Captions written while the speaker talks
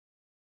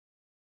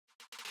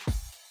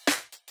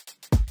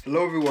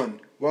Hello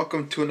everyone,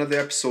 welcome to another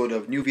episode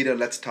of Nüvida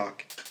Let's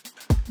Talk.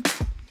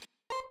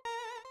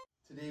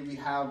 Today we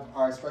have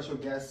our special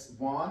guest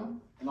Juan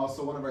and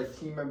also one of our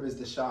team members,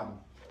 Deshaun.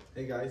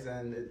 Hey guys,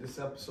 and this is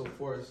episode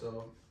 4,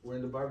 so we're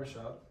in the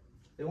barbershop.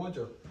 Hey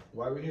Juanjo,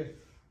 why are we here?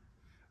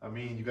 I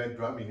mean, you guys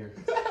brought me here.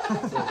 No,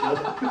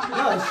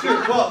 it's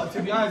true. Well,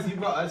 to be honest, you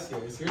brought us here.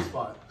 It's your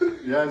spot.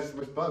 Yeah, it's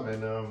my spot, man.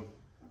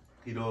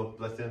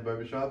 Bless Hands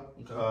Barber Shop.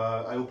 Okay.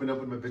 I opened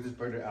up with my business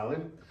partner,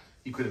 Alan.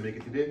 He couldn't make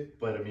it today,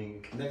 but I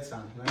mean... Next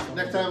time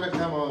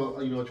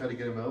I'll try to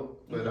get him out.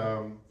 But,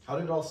 how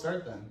did it all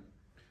start then?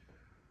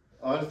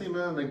 honestly,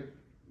 man, like,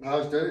 how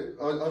I started,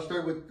 I'll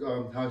start with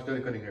how I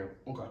started cutting hair.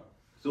 Okay.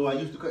 So I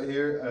used to cut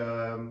hair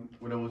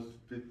when I was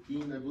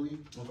 15, I believe.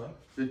 Okay.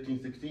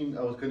 15, 16.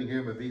 I was cutting hair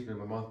in my basement,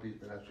 my mom's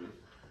basement, actually.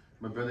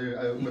 One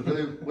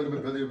of my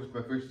brothers was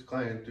my first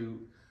client to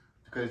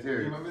cut his hair.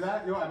 You remember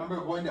that? Yo, I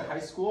remember going to high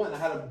school and I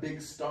had a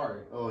big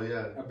star. Oh,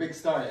 yeah. A big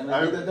star. And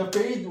the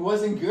fade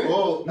wasn't good.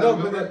 Oh, No, I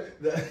remember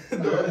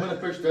when I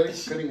first started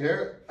cutting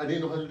hair, I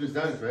didn't know how to do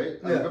designs, right?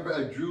 Yeah. I remember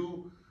I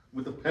drew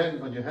with a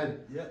pen on your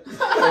head. Yeah.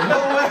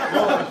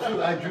 No, it's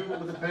true. I drew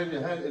with a pen on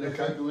your head and I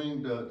tried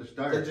doing the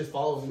star. It just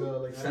follows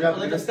the Yeah,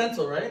 like a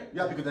stencil, right?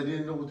 Yeah, because I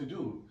didn't know what to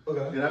do.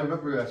 Okay. And I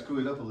remember I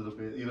screwed it up a little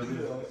bit, you know.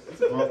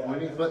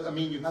 But I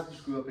mean, you have to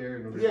screw up hair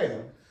in order.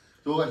 Yeah.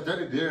 So I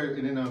started there,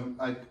 and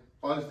then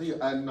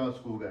honestly, I'm not a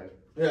school guy.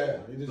 Yeah.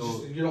 You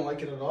don't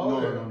like it at all?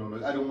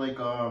 No. I don't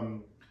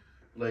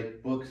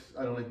like books.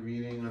 I don't like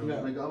reading. I'm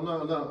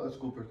not a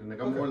school person. Like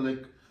I'm more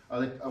like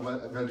I'd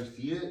rather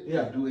see it.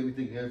 Yeah. Do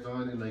everything hands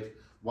on and like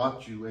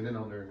watch you, and then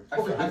I'll learn.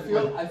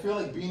 I feel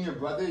like being your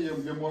brother,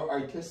 you're more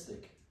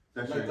artistic.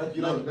 That's like, right. like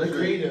you like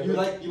creative. You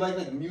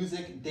like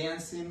music,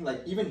 dancing,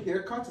 like even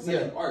haircuts. It's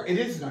like an art. It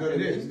is. You know what I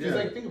mean? It is. Because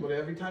like think about it.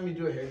 Every time you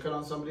do a haircut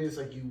on somebody, it's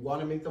like you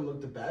want to make them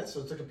look the best. So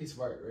it's like a piece of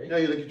art, right? Yeah,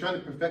 you're trying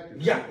to perfect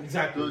it. Yeah,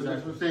 exactly. So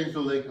that's what I'm saying.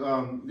 So like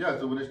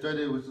so when I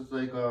started, it was just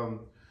like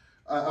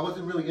I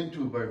wasn't really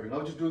into barbering. I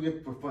was just doing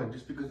it for fun,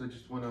 just because I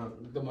just wanna.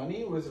 The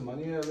money was the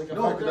money like a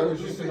No, factor? because I was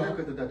Or doing free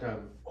haircuts at that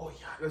time. Oh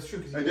yeah, that's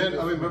true. And then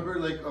I remember,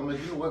 like, I'm like,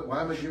 you know what?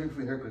 Why am I giving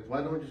free haircuts?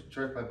 Why don't I just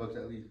charge $5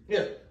 at least?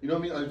 Yeah. You know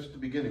what I mean? I was just the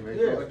beginning, right?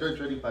 Yeah. So I started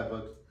charging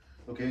 $5.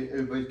 Okay,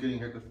 everybody's getting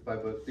haircuts for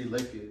 $5. They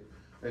like it,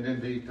 and then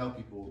they tell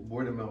people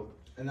word of mouth.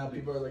 And now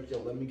people are like, yo,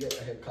 let me get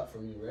a haircut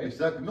from you, right?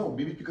 Exactly. No,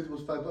 maybe because it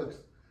was $5.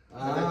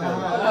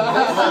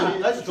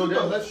 That's true.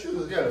 No, that's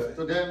true. Yeah.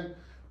 So then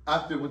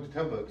after it went to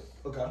 $10,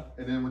 Okay.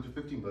 and then it went to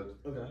 $15.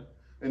 Okay.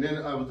 And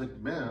then I was like,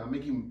 man, I'm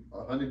making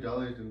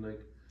 $100 in like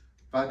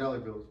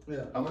 $5 bills.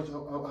 Yeah. How much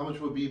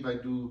would it be if I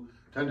do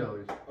 $10?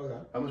 Okay.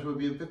 How much would it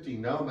be at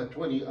 15? Now I'm at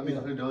 20. I make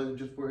 $100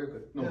 just for a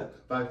haircut. No,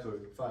 5, sorry.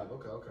 5.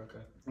 Okay.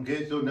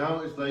 Okay, so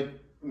now it's like,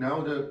 now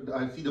that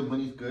I see the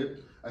money's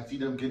good, I see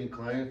them getting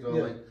clients, so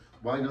I'm like,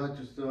 why not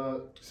just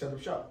set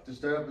up shop? Just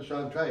start up a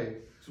shop and try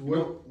it. So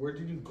where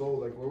did you go?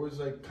 Like, where was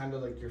like kind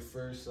of like your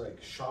first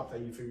like shop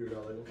that you figured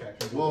out? Like, okay, I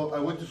can do Well, I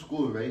went to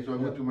school, right? So I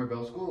went to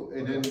Marbell school,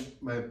 and then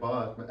my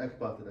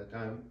ex-boss at that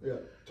time,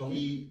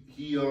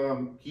 he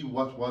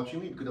was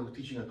watching me because I was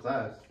teaching a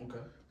class. Okay.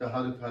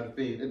 How to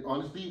fade, and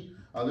honestly,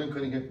 I learned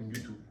cutting hair from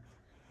YouTube.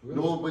 Really?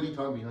 Nobody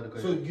taught me how to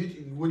cut. So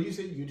would you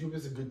say YouTube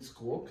is a good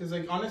school? Because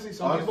like honestly,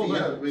 some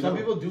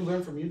people do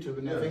learn from YouTube,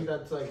 and I think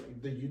that's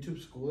like the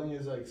YouTube schooling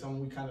is like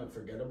something we kind of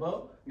forget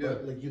about. Yeah.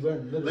 But, like you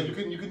learn literally.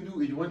 Like you can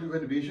do, if you want to do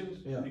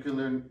renovations, you can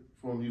learn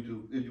from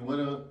YouTube. If you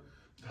want to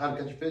how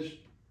to catch a fish,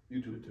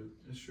 YouTube.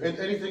 That's true. And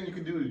anything you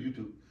can do is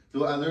YouTube.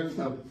 So I learned.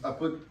 I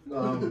put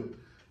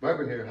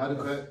barber hair, how to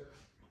cut.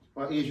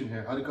 Asian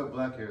hair, how to cut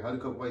black hair, how to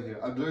cut white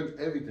hair. I've learned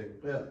everything.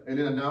 Yeah. And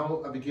then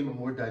now I became a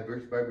more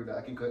diverse barber that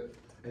I can cut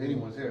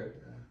anyone's hair.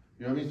 Yeah.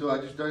 You know what I mean? So I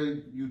just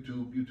started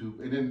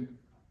YouTube. And then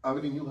I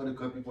already knew how to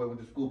cut before I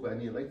went to school, but I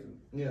needed a license.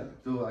 Yeah.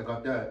 So I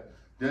got that.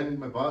 Then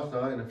my boss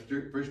saw it, and I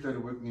first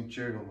started working in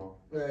Cherry Mall.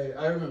 Right,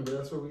 I remember.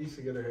 That's where we used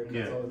to get our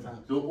haircuts all the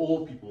time. So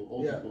old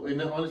people. And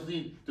then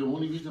honestly, the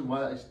only reason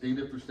why I stayed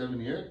there for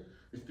 7 years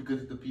is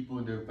because of the people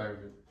in the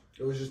environment.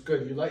 It was just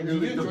good.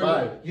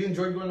 You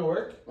enjoyed going to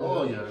work?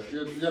 Oh yeah,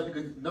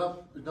 because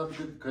not because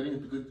cutting,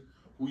 it's because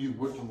who you're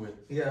working with.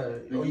 Yeah.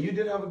 Oh, you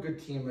did have a good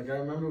team. Like I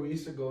remember we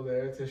used to go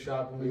there to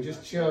shop and we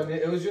just chill. And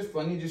it was just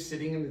funny just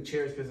sitting in the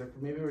chairs because like,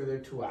 maybe we were there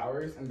 2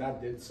 hours and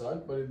that did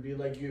suck. But it'd be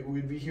like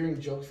we'd be hearing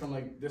jokes from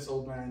like this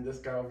old man and this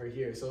guy over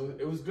here. So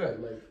it was good.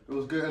 Like it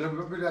was good. And I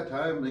remember that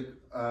time like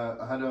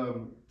I had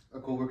a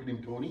coworker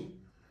named Tony.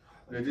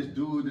 Like this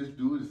dude is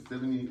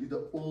 70. He's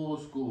the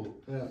old school.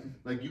 Yeah.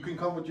 Like you can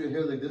come with your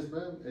hair like this,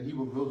 man, and he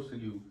will roast to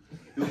you.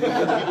 He will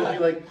be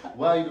like,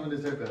 "Why are you doing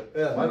this haircut?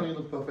 Yeah. Why don't you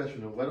look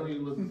professional? Why don't you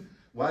look?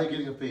 Why are you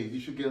getting a fade? You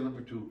should get a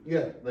number 2."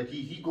 Yeah. Like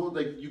he goes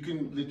like you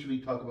can literally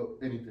talk about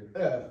anything.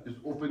 Yeah. Just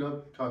open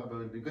up, talk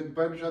about anything. Because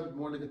barbershop is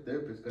more like a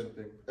therapist kind of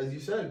thing. As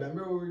you said,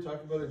 remember when we were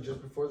talking about it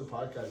just before the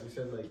podcast? You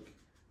said like,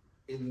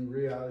 in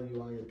reality, you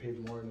want to get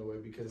paid more in a way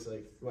because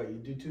like, what you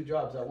do 2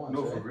 jobs at once.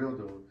 No, right? for real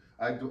though.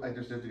 I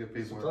deserve to get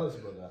paid more. Tell us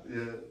about that.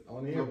 Yeah. I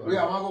want to hear about it.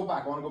 Yeah, I want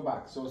to go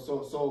back.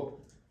 So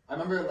I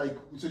remember like,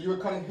 so you were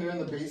cutting hair in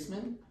the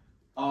basement,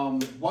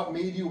 what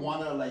made you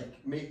want to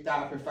like make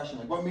that a profession?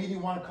 Like, what made you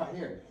want to cut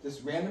hair?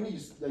 Just randomly,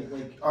 just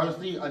like.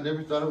 Honestly, I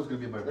never thought I was gonna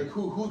be a barber. Like,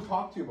 who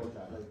talked to you about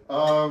that?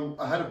 Like,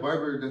 I had a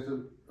barber that's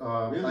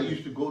really? I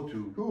used to go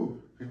to.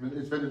 Who?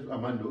 His friend is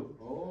Armando.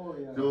 Oh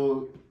yeah.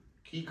 So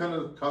he kind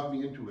of talked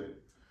me into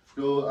it.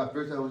 So at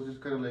first I was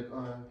just kind of like,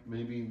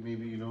 maybe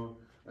you know,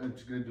 I'm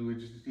just gonna do it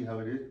just to see how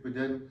it is. But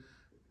then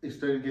it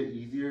started to get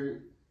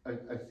easier.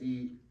 I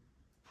see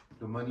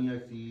the money. I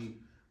see.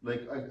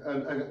 Like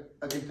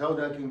I can tell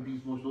that I can be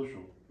more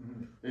social,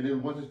 and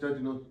then once I start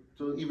to know,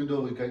 so even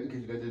though in case you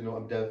guys didn't know,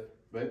 I'm deaf,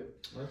 right?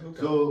 Okay.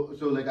 So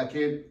like I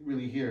can't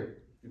really hear.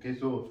 Okay,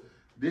 so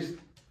this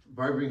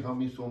barbering helped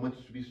me so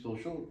much to be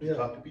social, to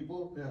talk to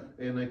people,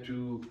 and like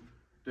to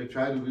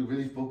try to be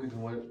really focused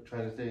on what I'm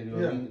trying to say. You know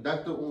what I mean?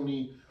 That's the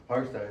only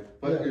hard side,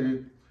 but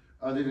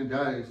other than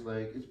that, it's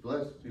like it's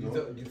blessed. You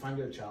know? Do you find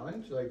it a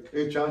challenge? Like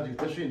it's challenging,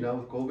 especially now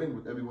with COVID,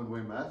 with everyone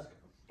wearing masks.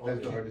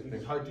 That's the hardest thing.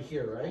 It's hard to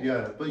hear, right?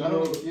 Yeah, but not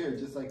only here,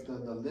 just like the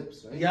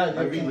lips, right? Yeah,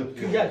 I read lips.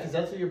 Yeah, because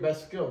that's your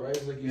best skill, right?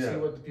 It's like you see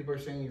what the people are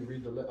saying, you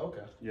read the lip.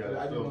 Okay. Yeah.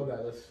 I didn't know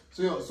that.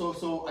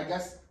 So I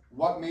guess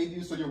what made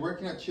you? So you're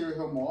working at Cherry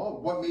Hill Mall.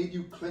 What made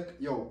you click?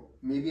 Yo,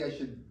 maybe I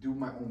should do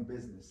my own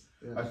business.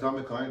 Yeah. I saw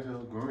my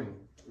clientele growing.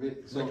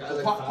 So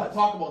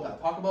talk about that.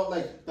 Talk about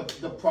like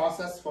the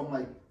process from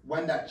like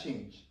when that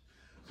changed.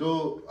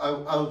 So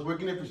I was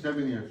working there for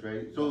 7 years,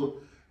 right?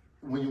 So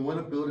when you want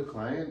to build a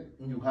client,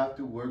 you have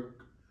to work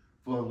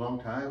for a long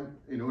time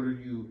in order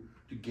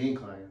to gain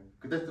clients,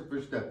 because that's the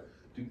first step.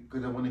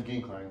 Because I want to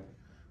gain clients.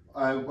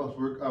 I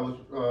was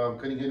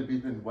cutting hair in the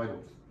basement in White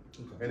Oaks,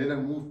 and then I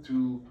moved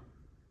to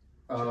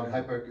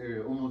High Park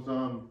area, almost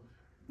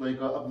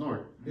like up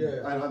north.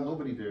 Yeah. I don't have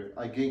nobody there.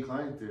 I gained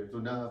clients there, so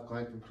now I have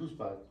clients from 2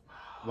 spots,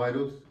 White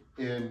Oaks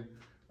and.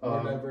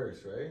 More diverse,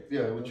 right?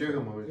 Yeah, with Cherry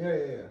Hill Mall.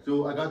 Yeah.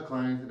 So I got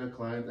clients. I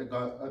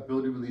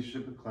built a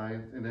relationship with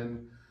clients, and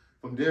then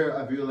from there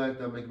I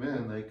realized I'm like,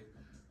 man, like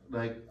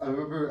I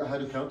remember I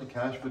had to count the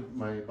cash with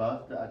my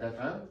boss at that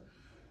time,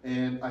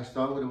 and I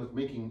saw what I was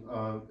making,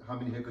 how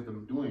many haircuts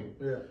I'm doing.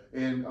 Yeah.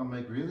 And I'm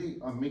like, really?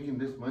 I'm making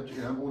this much,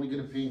 and I'm only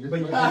gonna pay this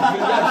much.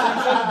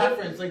 Yeah, the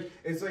difference. Like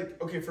it's like,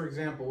 okay, for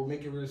example, we'll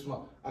make it really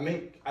small. I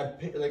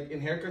pay, like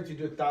in haircuts you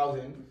do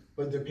 1,000,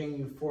 but they're paying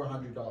you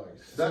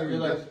 $400.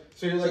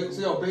 So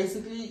So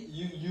basically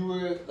you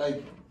were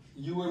like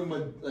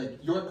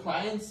your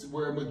clients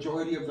were a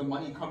majority of the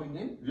money coming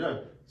in. Yeah.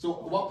 So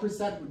what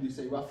percent would you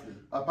say roughly?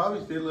 I'd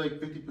probably say like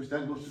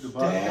 50% goes to the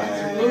boss.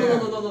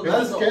 No.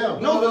 That's a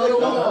scam.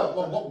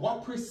 No.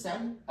 What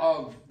percent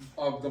of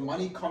the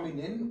money coming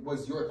in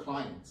was your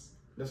clients?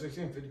 That's what I'm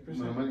saying,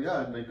 50%. Yeah,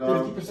 like 50%.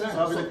 Probably So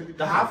like 50%.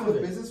 the half of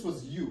the business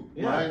was you.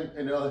 Yeah. Mine,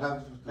 and the other half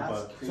was the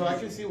boss. So I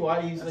can see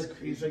why he's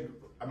like,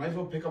 I might as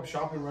well pick up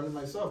shop and run it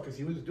myself, because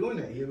he was doing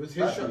it. It was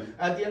his shop.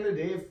 At the end of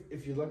the day,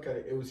 if you look at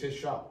it, it was his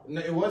shop. No,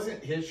 it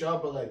wasn't his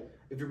shop, but like,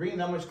 if you're bringing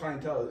that much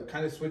clientele, it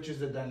kind of switches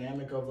the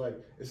dynamic of like,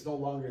 it's no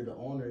longer the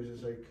owners.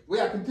 It's like, well,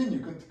 yeah,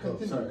 continue.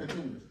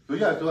 So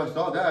yeah, so I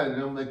saw that,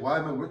 and I'm like, why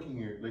am I working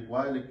here? Like,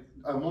 why? Like,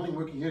 I'm only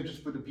working here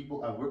just for the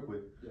people I work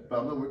with, but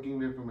I'm not working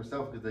there for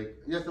myself. Because like,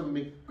 yes, I'm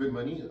make good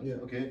money. Yeah.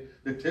 Okay,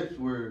 the tips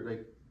were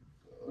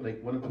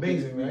like one of the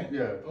amazing, right?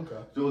 Yeah. Okay.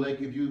 So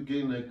like, if you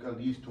gain like at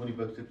least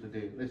 $20 tips a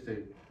day, let's say,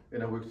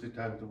 and I work 6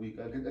 times a week,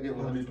 I get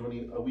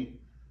 120 a week,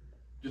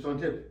 just on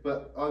tips.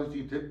 But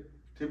obviously,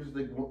 tips is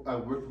like I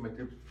work for my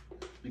tips,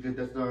 because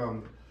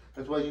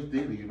that's why I use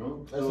daily, you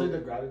know. That's like the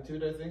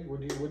gratitude, I think.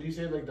 Would you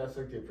say like that's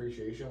like the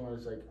appreciation, where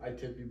it's like I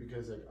tip you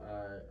because like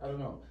I don't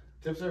know.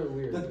 Tips are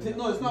weird.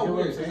 No, it's not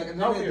weird. Like, at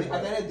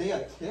the end of the day,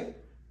 a tip.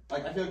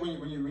 Like I feel like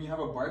when you have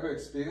a barber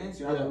experience,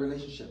 you have a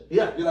relationship.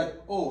 Yeah. You're like,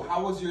 oh,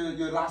 how was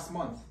your last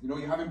month? You know,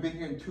 you haven't been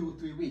here in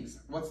 2-3 weeks.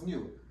 What's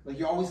new? Like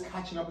you're always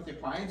catching up with your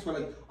clients. Where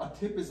like a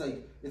tip is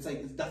like it's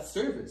that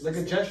service. Like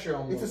a gesture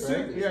almost. It's a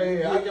service. Right?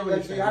 Yeah. I get what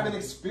you're saying. You have an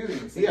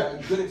experience. Like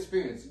a good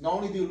experience. Not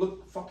only do you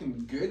look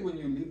fucking good when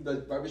you leave the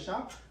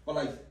barbershop, but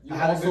like you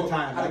had also a good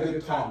time. had a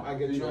good time. I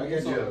get you. I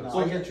get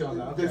you on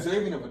that. Okay.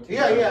 Deserving of a tip.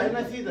 Yeah, and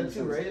I see that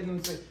too, right? And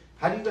it's like,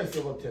 how do you guys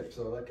feel about tips?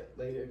 So like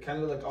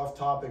kind of like off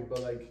topic,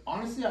 but like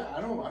honestly,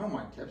 I don't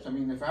mind tips. I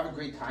mean, if I have a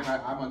great time,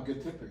 I'm a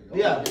good tipper. You know?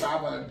 Yeah. Like, if I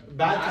have a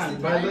bad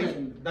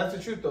time, that's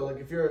the truth though. Like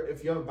if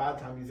you have a bad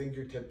time, you think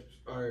your tips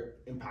are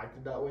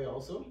impacted that way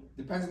also?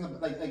 Depends on the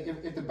like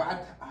if the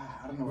bad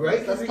I don't know.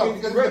 Right? That's tough,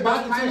 because the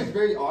bad time is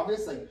very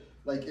obvious.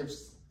 Like if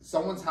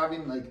someone's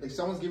having if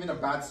someone's giving a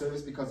bad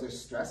service because they're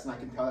stressed, and I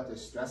can tell that they're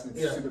stressed and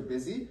it's super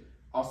busy,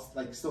 I'll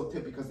like still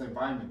tip because of the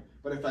environment.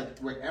 But if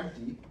like we're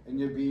empty and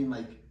you're being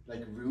like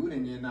rude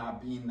and you're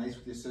not being nice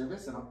with your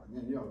service, and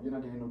you're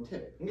not getting no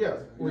tip. Yeah.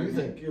 What do you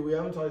think? Yeah, we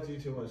haven't talked to you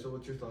too much. So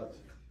what's your thoughts?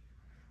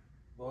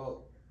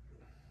 Well,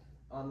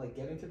 on like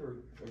getting tip or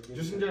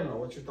just in general,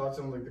 what's your thoughts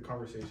on like the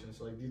conversation?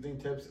 So like, do you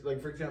think tips,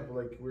 like for example,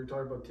 like we were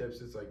talking about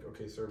tips, it's like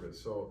okay, service.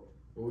 So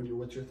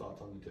what's your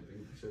thoughts on the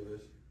tipping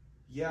service?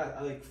 Yeah,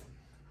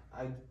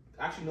 I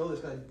actually know this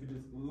guy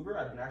with Uber.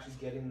 I've been actually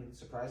getting,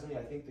 surprisingly,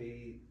 I think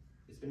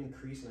it's been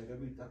increasing like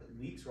every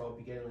weeks where I'll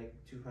be getting like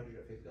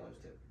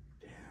 $250 tip.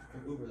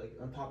 from Uber, like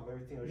on top of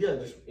everything. Yeah,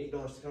 like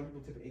 $8. Some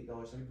people tip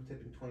 $8. Some people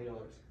tip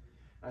 $20.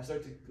 I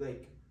started to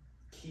like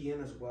key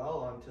in as well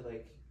onto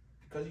like,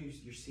 because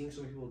you're seeing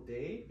so many people a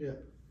day. Yeah.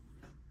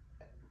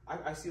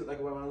 I see, like,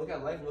 when I look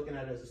at life, I'm looking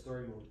at it as a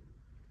story mode.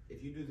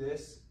 If you do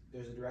this,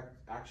 there's a direct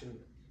action,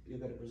 you'll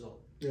get a result.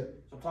 Yeah.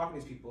 So I'm talking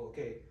to these people,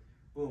 okay,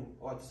 boom.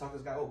 Oh, I just talked to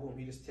this guy, oh, boom,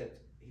 he just tipped.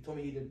 He told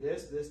me he did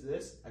this.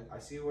 I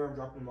see where I'm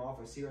dropping him off.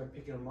 I see where I'm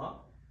picking him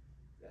up.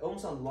 It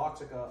almost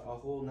unlocks like a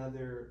whole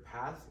nother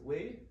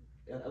pathway,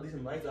 at least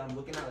in life, that I'm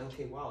looking at, like,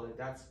 okay, wow, like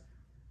that's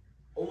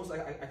almost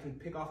like I can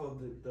pick off of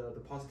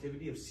the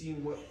positivity of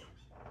seeing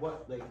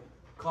what like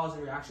cause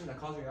and reaction, I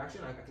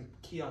can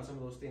key on some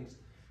of those things.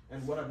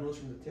 And what I've noticed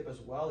from the tip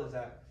as well is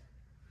that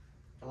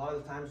a lot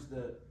of the times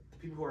the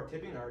people who are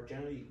tipping are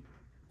generally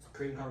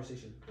creating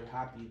conversation. They're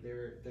happy.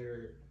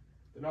 They're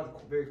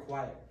not very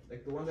quiet.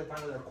 Like the ones I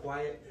find that are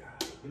quiet,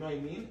 you know what I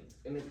mean?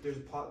 And if there's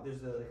like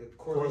a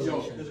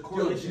correlation. There's a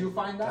correlation. Do you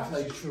find that?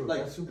 That's true.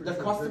 Like That's super the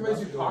true. customers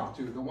you talk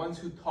to, the ones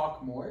who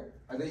talk more,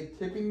 are they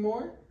tipping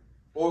more?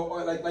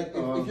 Or like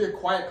if you're a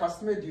quiet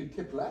customer, do you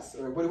tip less?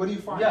 Or what do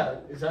you find? Yeah,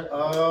 is that?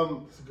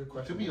 That's a good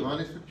question. To be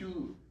honest with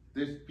you,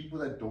 there's people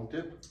that don't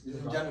tip.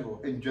 In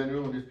general. In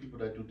general, there's people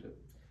that do tip.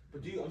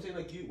 But I'm saying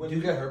like do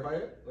you get hurt by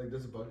it? Like,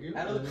 does it bug you?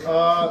 I know.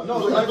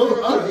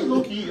 I think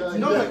low key. I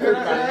know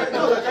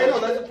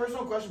that's a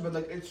personal question, but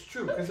like it's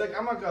true because like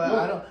I'm not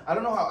gonna. I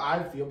don't know how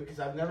I feel because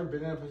I've never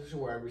been in a position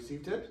where I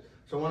received tips.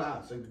 So I want to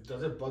ask, like,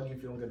 does it bug you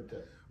if you don't get a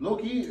tip? Low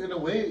key, in a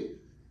way,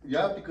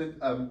 yeah, because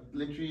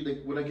literally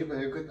like when I give a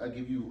haircut, I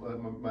give you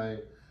my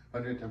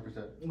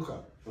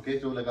 110%. Okay,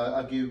 so like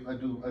I do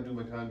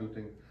my condo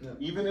thing. Yeah.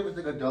 Even if it's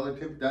like $1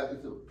 tip, that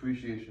is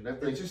appreciation.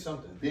 That's like, it's just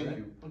something. Thank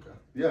you. Okay.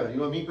 Yeah, you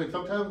know what I mean. But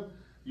sometimes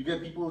you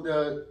get people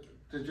that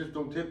just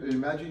don't tip. And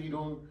imagine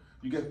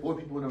you get 4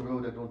 people in a row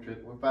that don't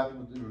tip, or 5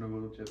 people in a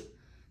row don't tip,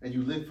 and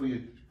you live for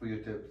your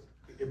tips.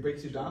 It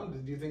breaks you down.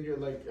 Do you think you're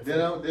like? Do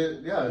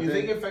you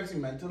think it affects you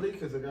mentally?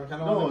 Because like I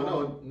kind of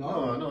no.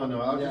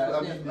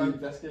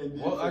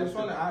 I just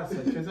want to ask,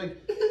 like, because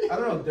like I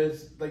don't know.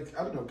 There's like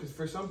I don't know, because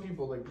for some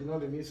people, like you know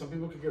what I mean. Some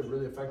people could get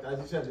really affected. As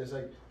you said, there's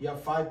like you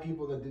have 5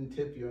 people that didn't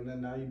tip you, and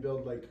then now you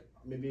build like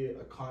maybe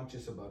a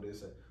conscious about it.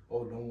 It's like,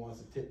 oh, no one wants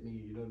to tip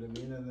me. You know what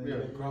I mean? And then you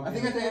get grumpy. I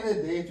think at the end of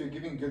the day, if you're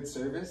giving good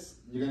service,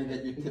 you're gonna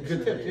get your tips.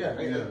 Good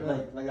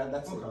tips, Like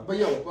that's.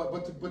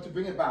 Okay. But to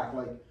bring it back,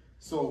 like.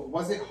 So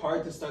was it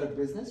hard to start a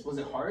business? Was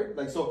it hard?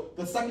 Like, so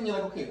the second you're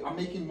like, okay, I'm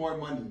making more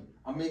money.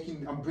 I'm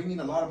bringing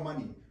a lot of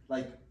money.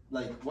 Like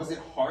was it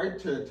hard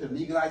to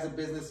legalize a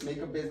business,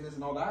 make a business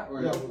and all that?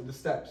 Or yeah, the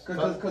steps.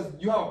 Because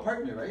you have a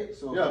partner, right?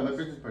 So yeah, my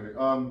business partner.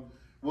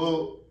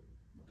 Well,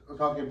 I'm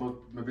talking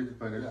about my business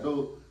partner. Yeah.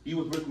 So he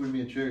was working with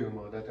me in Cherry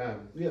Hill at that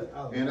time. Yeah.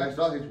 And I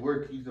saw his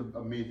work. He's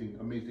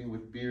amazing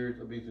with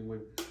beards, amazing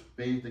with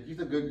face. Like he's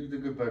a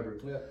good barber.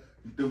 Yeah.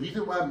 The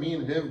reason why me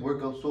and him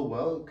work out so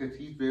well, because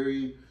he's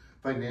very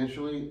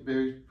financially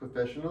very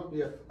professional.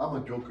 Yeah. I'm a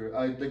joker.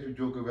 I like to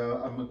joke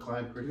around. I'm a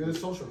client person. You're a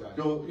social guy.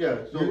 So yeah,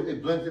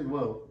 it blends in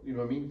well. You know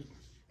what I mean?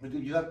 But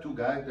if you have 2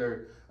 guys that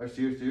are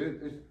serious,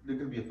 there's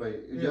gonna be a fight.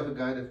 If you have a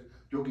guy that's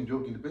joking,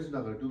 the business is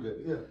not gonna do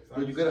good. Yeah. So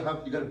you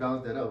gotta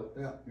balance that out.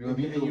 Yeah. You know what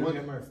I mean? And you and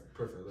him are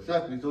perfect.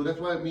 Exactly. So that's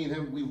why me and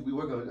him we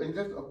work out. And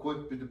that's of course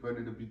business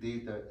partner. There'll be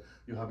days that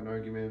you have an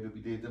argument. There'll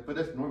be days that, but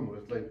that's normal.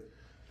 It's like,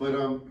 but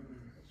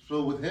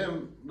so with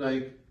him,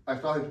 like I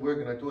saw his work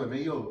and I told him,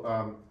 hey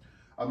yo,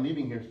 I'm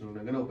leaving here soon.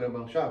 I'm gonna open up my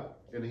own shop.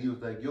 And he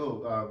was like,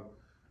 yo,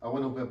 I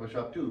want to open up a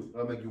shop too.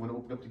 I'm like, you want to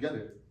open up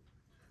together?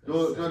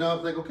 So then I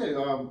was like, okay,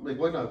 like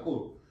why not?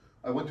 Cool.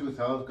 I went to his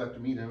house, got to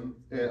meet him.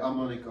 And I'm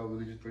like a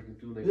religious person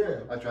too. Like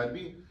I try to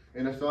be.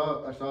 And I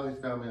saw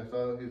his family. I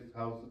saw his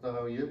house. I saw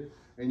how he is.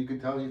 And you can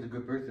tell he's a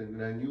good person.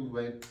 And I knew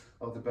right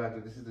off the bat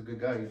that this is a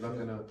good guy. He's not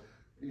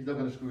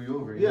gonna screw you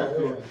over. You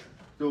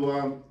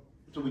know?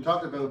 So we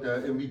talked about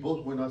that, and we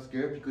both were not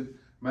scared because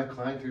my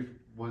clients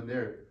were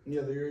there.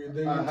 Yeah, they're your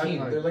team.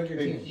 They're like your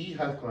team. And he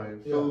has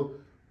clients. Yeah. So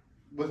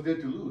what's there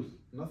to lose?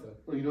 Nothing.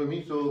 You know what I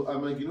mean? So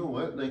I'm like, you know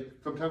what? Like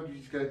sometimes you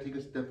just gotta take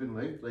a step in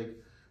life, like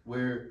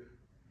where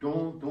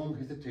don't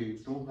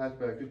hesitate, don't pass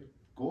back, just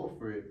go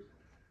for it.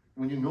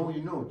 When you know,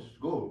 just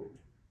go.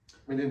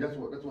 And then that's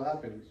what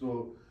happened.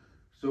 So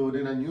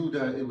then I knew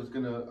that it was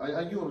gonna.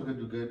 I knew I was gonna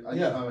do good. I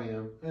know how I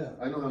am. Yeah.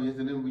 I know how he is,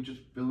 and then we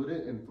just built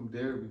it, and from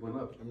there we went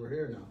up. And we're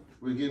here now.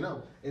 We're here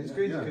now. And it's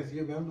crazy because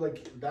you remember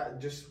like that.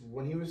 Just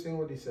when he was saying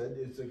what he said,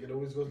 it's like it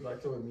always goes back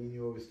to what me and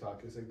you always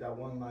talk. It's like that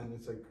one line.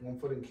 It's like 1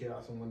 foot in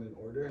chaos and 1 in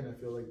order, and I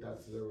feel like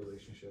that's their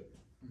relationship.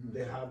 Mm-hmm.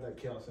 They have that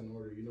chaos and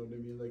order. You know what I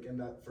mean? Like, and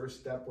that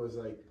first step was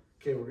like,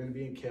 okay, we're gonna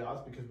be in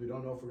chaos because we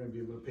don't know if we're gonna be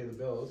able to pay the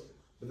bills.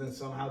 But then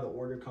somehow the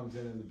order comes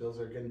in and the bills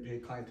are getting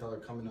paid, clientele are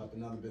coming up,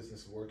 and now the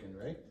business is working,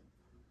 right?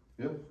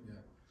 Yep.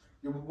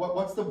 Yeah.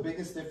 What's the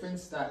biggest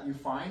difference that you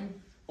find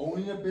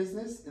owning a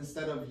business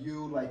instead of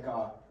you like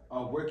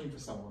working for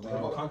someone?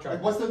 Like,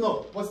 contract. Like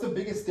what's the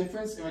biggest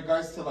difference in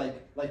regards to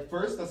like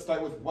first let's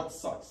start with what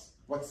sucks.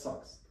 What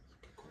sucks?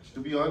 To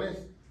be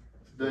honest,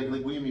 like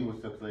what do you mean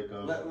what sucks?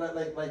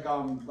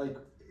 Like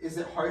is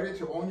it harder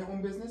to own your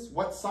own business?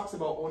 What sucks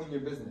about owning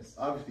your business?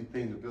 Obviously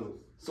paying the bills.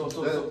 So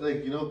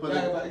like, you know, but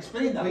yeah, like, but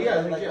explain that. But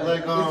yeah,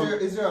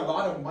 is there a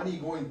lot of money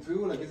going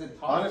through? Like, is it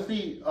tough?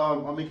 honestly,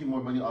 I'm making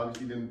more money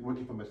obviously than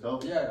working for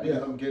myself. Yeah.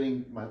 Because I'm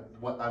getting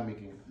what I'm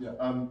making. Yeah.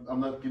 I'm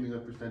not giving a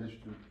percentage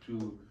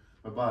to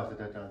my boss at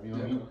that time. You know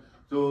what I mean? Okay.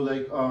 So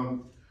like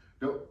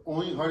the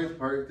only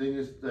hardest thing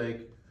is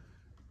like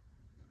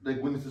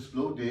when it's a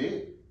slow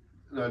day,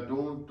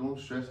 don't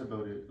stress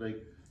about it. Like,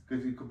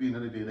 because it could be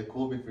another day, like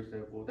COVID, for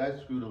example, that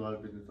screwed a lot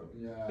of business up.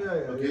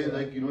 Okay,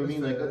 like, you know what I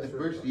mean? Like, the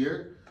first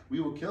year, we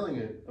were killing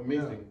it,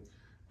 amazing.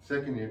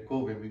 Second year,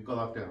 COVID, we got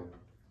locked down.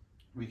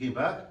 We came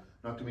back,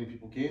 not too many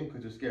people came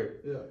because they're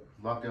scared.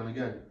 Lockdown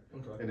again.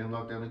 Okay. And then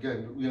lockdown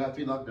again. We had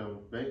 3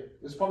 lockdowns, right?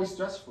 It's probably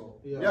stressful.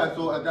 Yeah,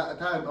 so at that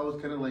time, I was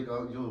kind of like,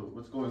 yo,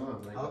 what's going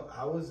on? Like,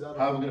 how was that?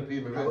 How am I going to pay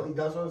my rent?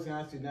 That's what I was going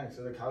to ask you next.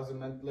 So, like, how's it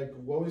meant? Like,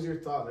 what was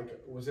your thought? Like,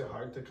 was it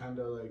hard to kind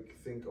of, like,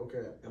 think,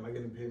 okay, am I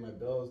going to pay my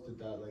bills? Did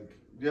that, like,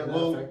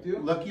 affect you?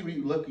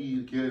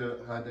 Lucky Canada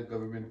had the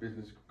government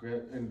business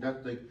grant, and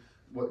that's, like,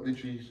 what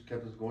literally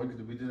kept us going, because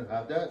if we didn't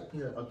have that,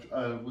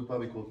 we'd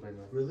probably close by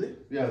now. Really?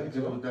 Yeah, because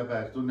it was that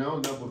bad. So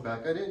now we're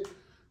back at it.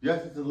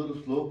 Yes, it's a little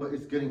slow, but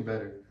it's getting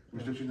better.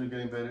 Restrictions are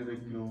getting better,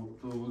 like, you know,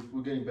 so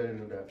we're getting better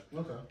than that.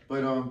 Okay.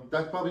 But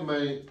that's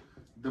probably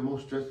the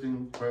most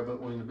stressing part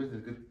about owning the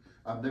business, because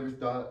I've never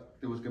thought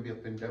there was gonna be a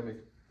pandemic.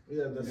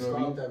 Yeah, that you know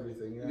stopped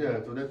everything. Yeah,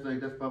 so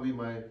that's probably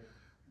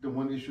the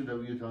one issue that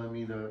you're telling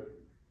me that.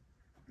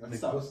 What's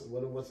the best?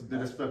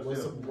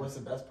 What's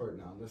the best part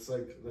now? Let's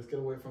get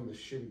away from the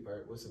shitty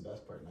part. What's the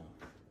best part now?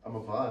 I'm a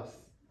boss.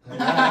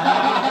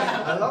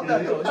 I love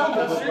that though.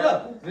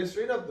 No,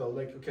 straight up though.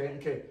 Like,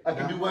 okay. I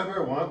can do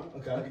whatever I want.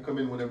 Okay. I can come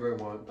in whenever I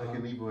want. I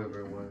can leave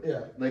whenever I want.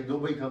 Yeah. Like,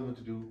 nobody tells me what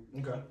to do.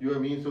 Okay. You know what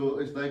I mean? So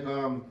it's like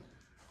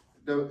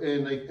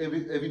and like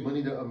every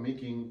money that I'm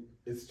making,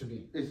 it's to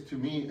me. It's to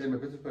me and my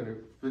business partner.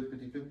 Split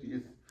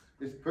 50-50.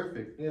 It's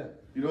perfect. Yeah.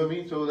 You know what I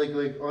mean? So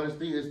like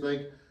honestly, it's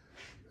like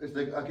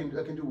I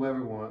can do whatever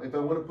I want. If I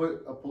want to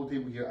put a pool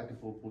table here, I can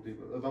put a pool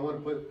table. If I want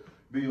to put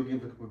video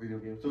games, I can put video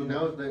games. So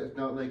now it's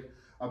not like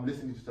I'm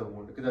listening to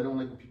someone, because I don't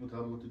like when people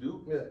tell me what to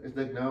do. Yeah. It's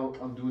like now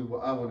I'm doing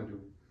what I want to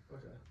do.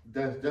 Okay.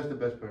 That's the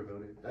best part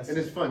about it. And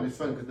it's fun. It's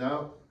fun because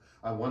now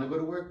I want to go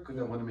to work because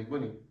I want to make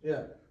money.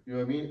 Yeah. You know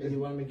what I mean? And you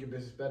want to make your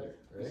business better,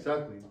 right?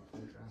 Exactly.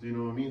 Okay. So you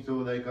know what I mean? So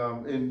like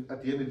and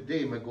at the end of the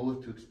day, my goal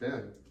is to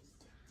expand.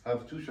 I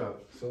have 2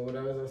 shops. So what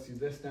I was asking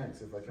this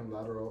next, if I can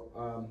lateral,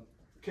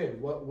 okay,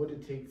 what would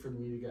it take for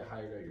me to get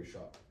hired at your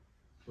shop?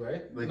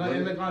 Right? Like,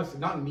 honestly,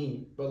 not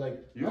me, but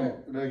like you.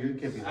 No, you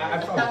can't be. I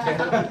probably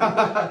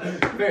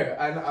can't. Fair.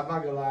 I'm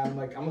not gonna lie.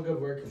 I'm a good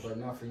worker, but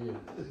not for you.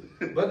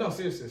 But no,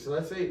 seriously. So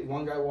let's say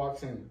one guy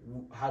walks in.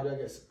 How do I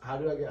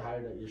get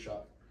hired at your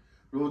shop?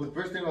 Well, the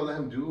first thing I'll let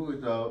him do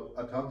is I'll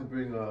tell him to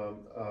bring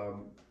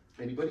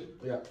anybody.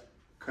 Yeah.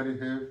 Cut his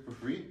hair for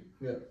free.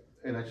 Yeah.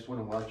 And I just want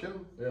to watch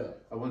him. Yeah.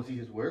 I want to see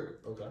his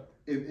work. Okay.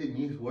 If it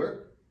needs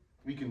work,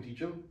 we can teach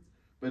him.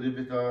 But if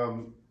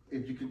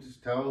you can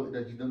just tell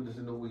that he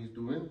doesn't know what he's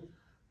doing,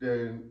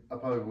 then I'll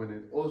probably win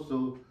it.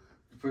 Also,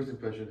 the first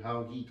impression,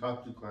 how he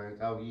talks to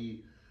clients, how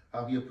he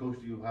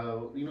approached you,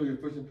 your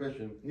first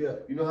impression. Yeah.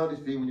 You know how they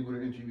say when you go to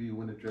an interview, you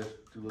want to dress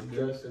to look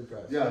good? Dress to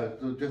impress. Yeah,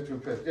 so dress to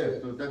impress.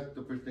 Yeah, so that's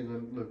the first thing I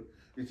look.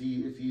 Does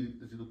he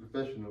look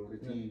professional?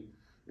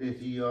 Is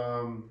he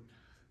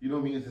you know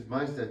what I mean? It's his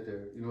mindset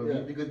there. You know what I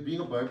mean? Because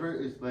being a barber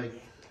is like,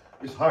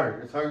 it's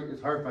hard. It's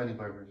hard finding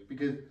barbers,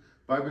 because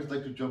barbers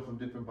like to jump from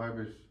different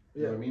barbers.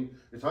 You know what I mean?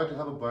 It's hard to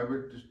have a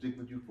barber to stick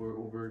with you for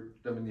over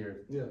 7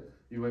 years. Yeah.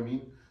 You know what I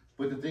mean?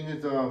 But the thing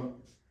is,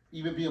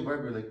 even being a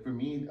barber, like for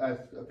me, I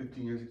have a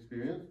 15 years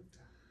experience.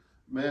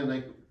 Man,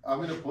 like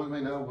I'm at a point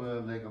right now where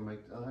like I'm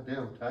like, oh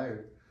damn, I'm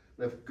tired.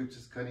 Like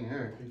just cutting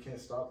hair. You can't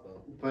stop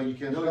though. But you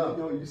can't stop.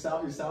 Yo, you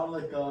sound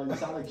like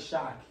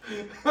Shaq.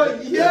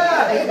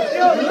 Yeah.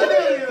 Yo,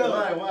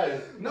 literally. Why?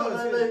 No,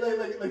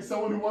 like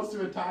someone who wants to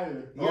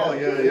retire. Oh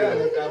yeah.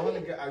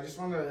 Like, I just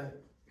want to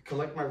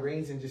collect my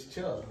reins and just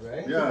chill,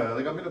 right? Yeah,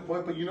 like I'm at a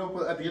point, but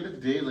at the end of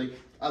the day, like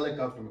I like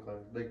talking to my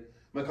clients. Like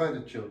my clients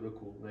are chill, they're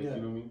cool. Like you know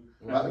what I mean?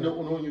 Right.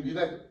 You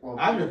guys.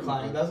 I'm your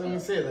client. That's what we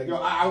say. Like, yo,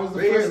 I was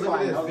the first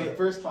client. I was the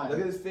first client. Look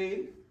at this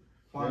fade.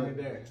 Juan, right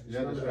there.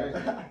 Yeah, that's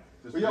right.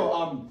 But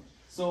yo,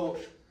 so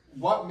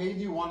what made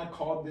you want to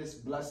call this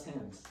Blessed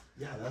Hands?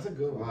 Yeah, that's a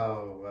good one.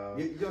 Wow.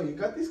 Yo, you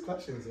got these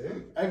questions,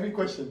 eh? Every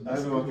question.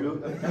 That's a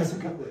good one. That's a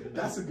good one.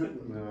 That's a good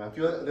one. No, I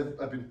feel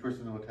like I've been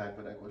personally attacked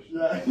by that question.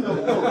 Yeah.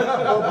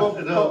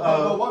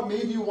 But what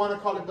made you want to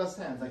call it Blessed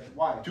Hands? Like,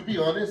 why? To be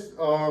honest,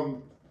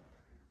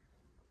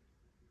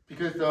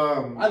 because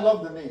I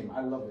love the name.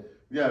 I love it.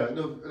 Yeah.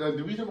 No,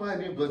 the reason why I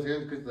named Blessed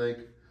Hands, because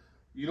like,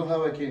 you know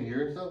how I can't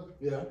hear and stuff.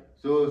 Yeah.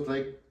 So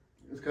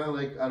it's kind of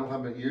like I don't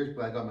have my ears,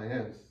 but I got my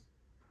hands.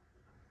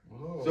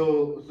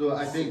 Oh. So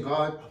I thank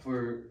God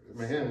for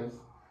my hands.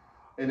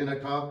 And then I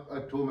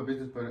told my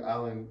business partner,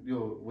 Alan,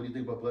 yo, what do you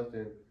think about Blessed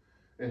Hands?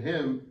 And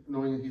him,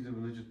 knowing that he's a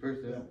religious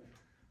person,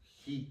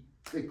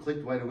 it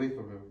clicked right away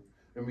from him.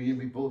 And we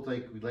both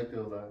we liked it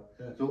a lot.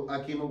 Yeah. So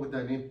I came up with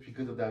that name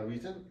because of that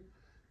reason.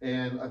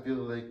 And I feel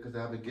like because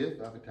I have a gift,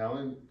 I have a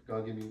talent,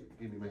 God give me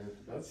my hands.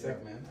 That's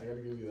sick, man. I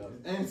gotta give you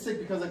that. And it's sick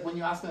because like when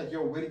you ask me like,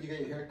 yo, where did you get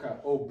your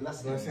haircut? Oh,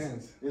 Bless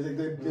Hands. It's like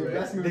they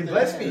bless me. They with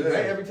bless their me, hands.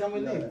 right? Every time we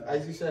leave.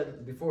 As you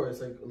said before,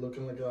 it's like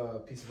looking like a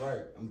piece of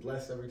art. I'm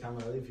blessed every time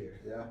I leave here.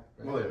 Yeah.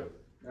 Right? Oh yeah.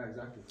 Yeah,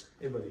 exactly.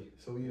 Hey, buddy.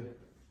 So you.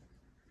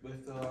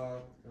 With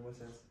in what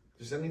sense?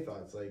 Just any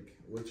thoughts? Like,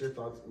 what's your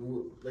thoughts?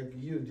 Like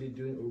you did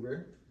doing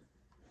Uber,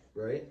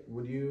 right?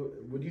 Would you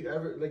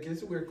ever, like,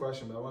 it's a weird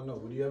question, but I want to know,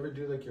 would you ever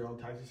do like your own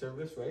taxi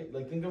service, right?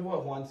 Like, think of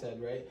what Juan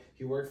said, right?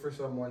 He worked for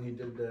someone, he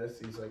did this,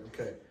 he's like,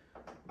 okay,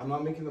 I'm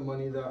not making the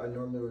money that I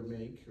normally would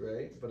make,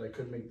 right? But I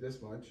could make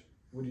this much.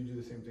 Would you do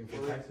the same thing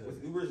for taxi?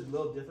 With Uber, it's a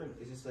little different.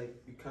 It's just like,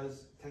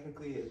 because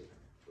technically,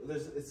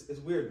 it's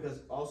weird because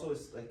also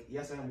it's like,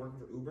 yes, I am working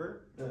for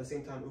Uber, but at the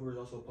same time, Uber is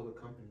also a public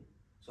company.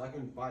 So I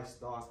can buy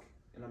stock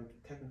and I'm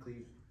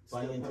technically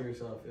Buying into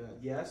yourself, yeah.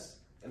 Yes,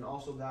 and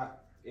also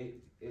that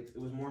it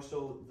was more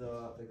so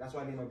that's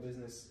why I named my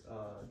business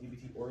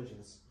DBT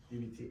Origins.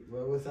 DBT.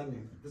 Well, what's that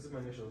mean? This is my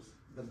initials.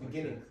 The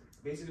beginning,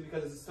 basically,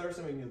 because it started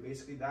something new.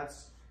 Basically,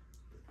 that's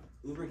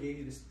Uber gave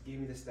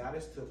me the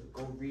status to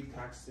go read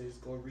taxes,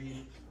 go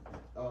read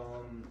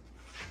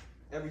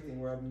everything.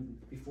 Where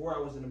before I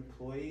was an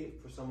employee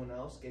for someone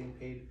else, getting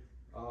paid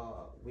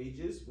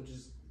wages, which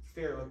is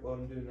fair. Like what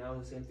I'm doing now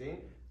is the same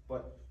thing,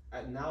 but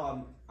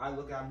now I'm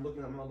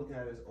not looking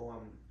at it as, oh,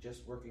 I'm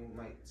just working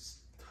my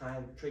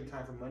time, trading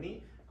time for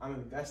money. I'm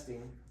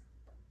investing.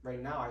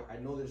 Right now, I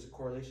know there's a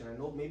correlation. I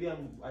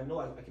know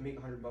I can make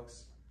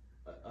 $100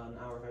 an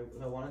hour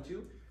if I wanted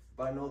to,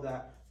 but I know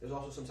that there's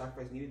also some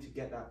sacrifice needed to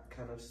get that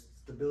kind of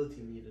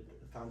stability needed,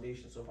 the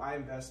foundation. So if I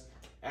invest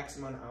X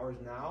amount of hours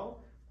now,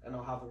 and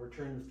I'll have a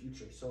return in the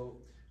future. So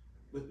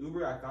with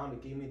Uber, I found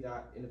it gave me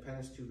that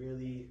independence to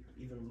really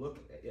even look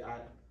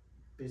at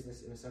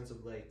business in a sense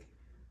of like,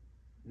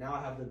 now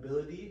I have the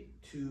ability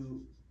to,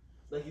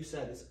 like you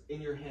said, it's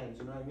in your hands,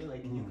 you know what I mean?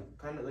 Like you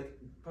kind of like,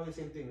 probably the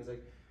same thing. It's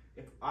like,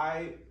 if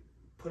I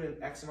put in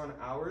X amount of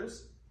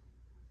hours,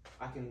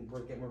 I can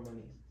get more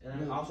money. And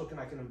then also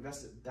I can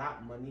invest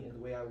that money in the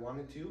way I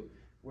wanted to,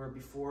 where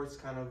before it's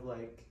kind of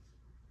like,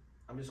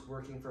 I'm just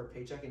working for a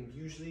paycheck, and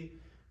usually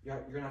you're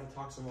gonna have to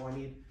talk to someone.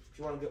 If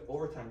you want to get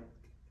overtime,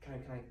 can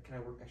I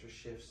work extra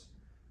shifts?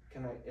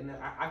 And then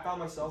I found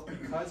myself,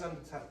 because I'm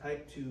the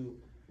type to,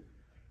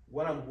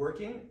 when I'm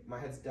working, my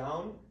head's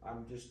down,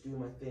 I'm just doing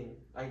my thing.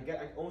 I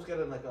almost get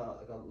a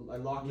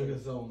lock in. Like a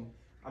zone.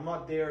 I'm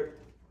not there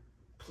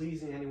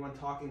pleasing anyone,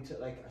 talking to,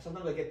 like,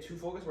 sometimes I get too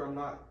focused where I'm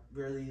not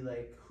really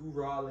like,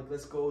 hoorah, like,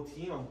 let's go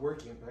team. I'm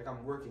working.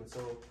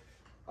 So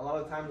a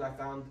lot of times I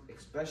found,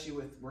 especially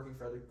with working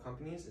for other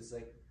companies, it's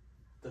like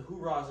the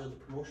hoorahs are the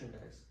promotion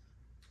guys.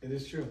 It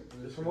is true.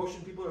 The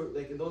promotion people are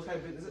like, in those kind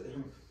of businesses,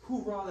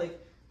 hoorah, like,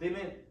 they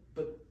meant,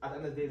 but at the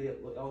end of the day, they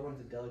always wanted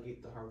to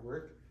delegate the hard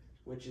work,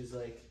 which is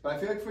like. But I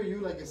feel like for you,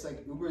 like, it's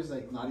like Uber is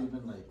like not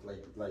even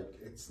like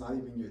it's not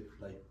even your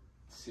like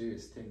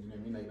serious thing. You know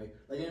what I mean?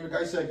 Like in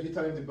regards to like you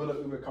telling him to build an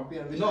Uber company.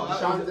 And no,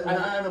 I don't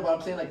know, but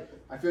I'm saying like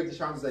I feel like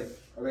Deshaun's like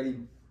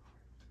already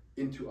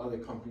into other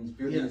companies,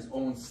 building his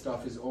own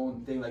stuff, his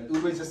own thing. Like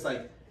Uber is just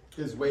like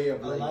his way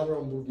of like,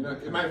 lateral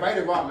movement. You know, am I right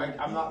or wrong? Like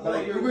I'm not, but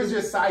like Uber is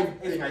your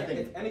side thing. I think.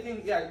 If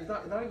anything, yeah, it's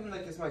not even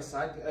like it's my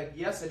side. Like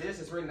yes, it is.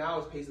 It's right now.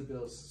 It pays the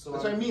bills. So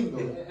that's what I mean,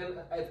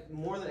 though. And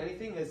more than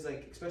anything, is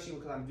like, especially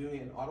because I'm doing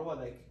it in Ottawa,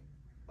 like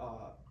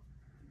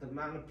the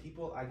amount of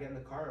people I get in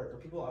the car, or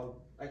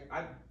people I'm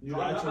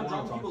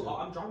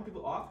dropping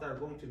people off that are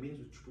going to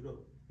meetings with Trudeau.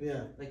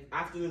 Yeah. Like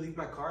after they leave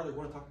my car, they're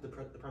going to talk to the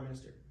Prime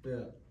Minister.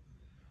 Yeah.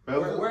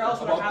 Where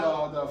else would I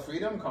have the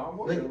freedom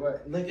convoy? Like, or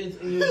what? like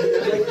it's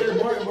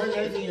more than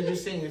anything, you're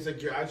just saying it's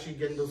like you're actually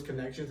getting those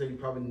connections that you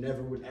probably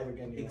never would ever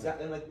get.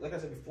 Exactly, and like I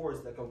said before,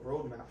 it's like a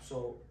roadmap.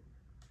 So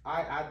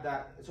I add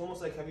that. It's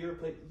almost like, have you ever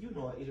played? You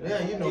know, Age of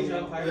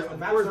Empires. The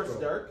map starts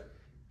dark,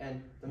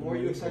 and the more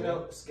you extend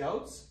out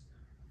scouts,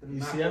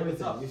 you see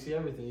everything. You see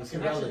everything. You see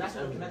connection. That's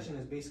what a connection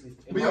is basically.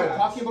 But yo,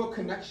 talking about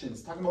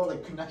connections,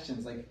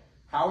 like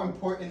how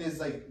important is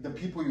like the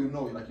people you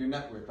know, like your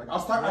network. Like I'll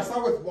start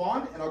with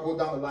Juan and I'll go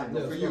down the line.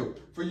 But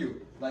for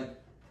you, like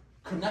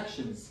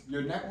connections,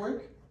 your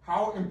network,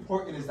 how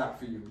important is that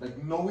for you?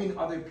 Like knowing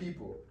other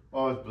people.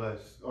 Oh, it's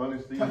blessed.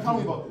 Honestly. Tell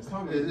me about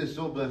this. It's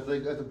so blessed.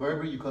 Like as a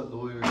barber, you cut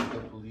lawyers, you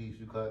cut police,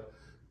 you cut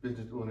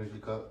business owners, you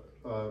cut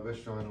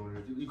restaurant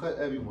owners, you cut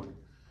everyone.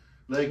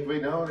 Like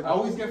right now, like, I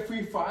always get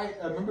free fries.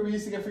 Remember we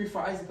used to get free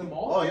fries at the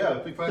mall? Oh yeah,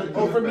 free fries.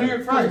 From New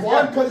York fries.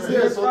 Juan cuts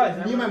there, so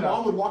me and my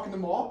mom would walk in the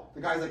mall.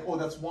 The guy's like, "Oh,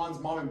 that's Juan's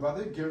mom and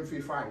brother. Give him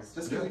free fries,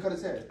 just because he cut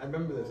his hair." I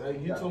remember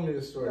this. You told me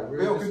this story.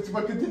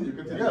 But continue.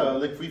 Yeah,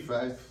 like free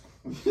fries.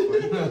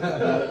 You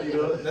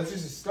know, that's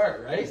just a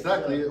start, right?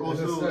 Exactly.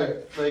 Also,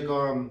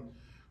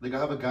 like I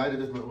have a guy that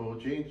does my oil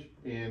change,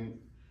 and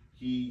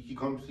he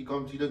comes. He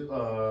does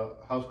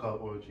house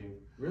call oil change.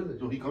 Really?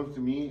 So he comes to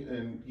me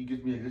and he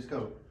gives me a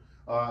discount.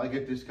 I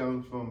get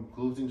discounts from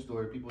clothing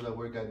store, people that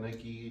work at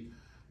Nike.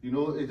 You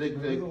know, it's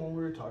like, the one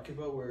we were talking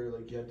about where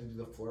like you have to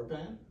do the floor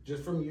plan?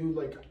 Just from you,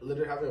 like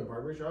literally having a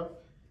barber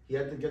shop, he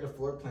had to get a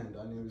floor plan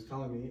done. He was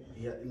telling me,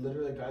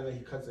 literally a guy that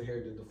he cuts the hair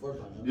did the floor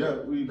plan.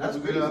 Yeah, that's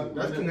crazy.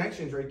 That's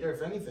connections right there,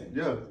 if anything.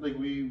 Yeah, like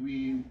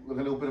we're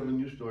gonna open up a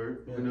new store.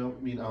 Yeah. You know,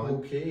 me and Alan.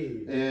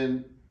 Okay.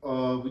 And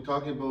we're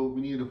talking about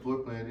we needed a floor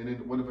plan, and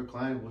then one of our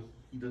clients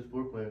he does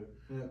floor plan,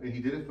 and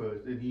he did it for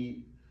us, and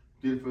he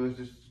did it for us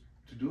just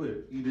to do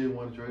it. He didn't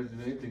want to charge us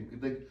anything.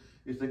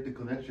 It's like the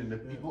connection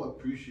that people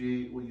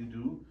appreciate what you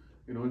do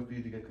in order for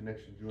you to get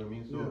connections. You know what I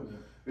mean? So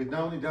it's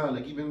not only that.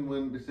 Like even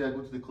when they say I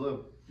go to the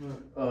club,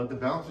 the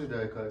bouncers that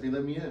I cut, they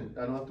let me in.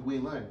 I don't have to wait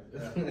in line.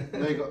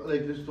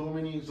 like there's so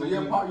many. So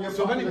you're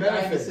many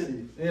benefits.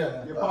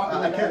 Yeah,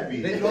 I can't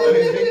be. They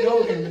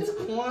know him. It's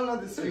Juan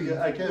on the street.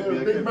 I can't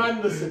be. Big man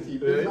in the city.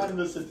 Big man in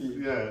the city.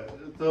 Yeah.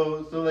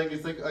 So like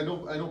it's like I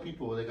know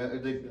people. Like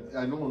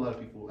I know a lot of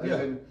people.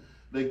 And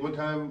like one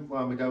time,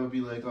 my guy would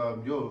be like,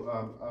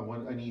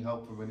 I need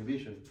help for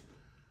renovation.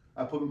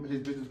 I put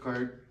his business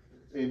card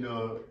in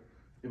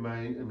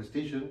my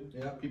station.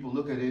 Yeah. People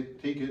look at it,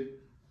 take it.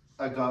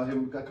 I got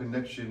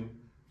connection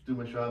through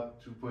my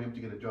shop for him to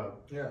get a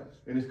job. Yeah.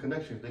 And his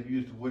connections, like you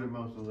used to word of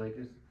mouth,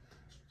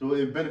 so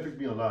it benefits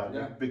me a lot,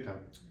 like, big time.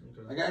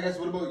 Okay. I guess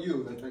what about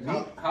you? Like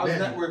how does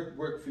that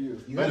work for you?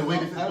 By the way,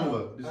 this is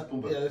Pumba. This is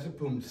Pumba. Yeah, this is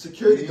Pumba.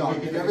 Security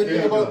dog. You ever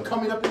think about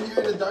coming up in here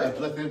in the dark?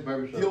 Bless Hands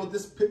Barber Shop. Deal with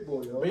this pit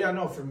bull, yo. But yeah,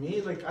 no, for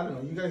me, like I don't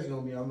know, you guys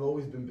know me. I've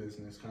always been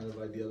business kind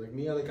of idea. Like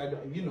me, like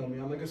you know me.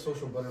 I'm like a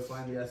social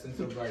butterfly in the essence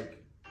of like.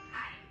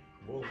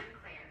 Whoa.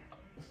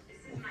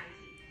 This is my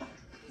tea.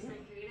 He's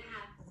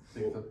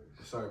like 3.5.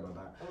 Sorry about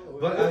that.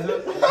 But as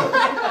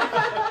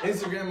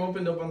Instagram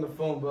opened up on the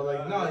phone, but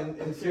like no,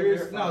 in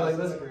serious, no, like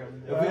listen,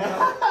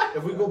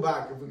 if we go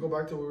back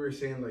to what we were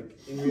saying, like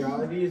in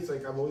reality, it's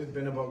like I've always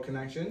been about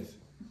connections.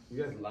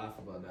 You guys laugh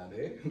about that,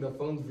 eh? The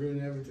phone's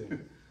ruining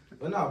everything.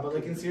 But no, but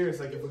like in serious,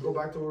 like if we go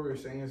back to what we were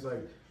saying, it's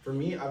like for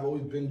me, I've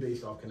always been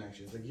based off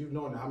connections. Like you've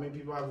known how many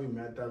people have we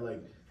met that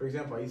like, for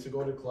example, I used to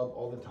go to the club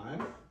all the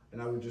time.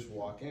 And I would just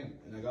walk in,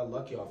 and I got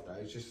lucky off that.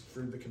 It's just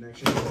through the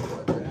connections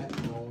I met,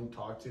 known,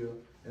 talked to,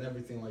 and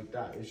everything like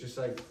that. It's just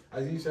like,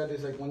 as you said,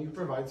 it's like when you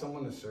provide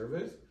someone a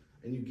service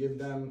and you give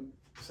them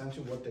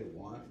essentially what they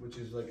want, which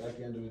is like at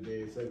the end of the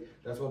day, it's like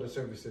that's what a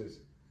service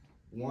is.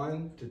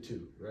 1 to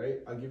 2,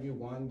 right? I give you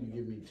 1, you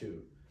give me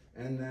 2,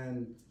 and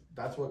then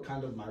that's what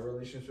kind of my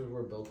relationships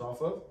were built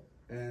off of.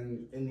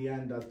 And in the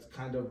end, that's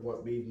kind of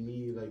what made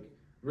me like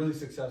really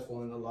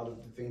successful in a lot of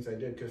the things I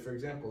did. Because for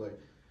example, like.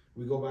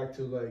 We go back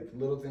to like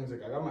little things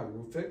like I got my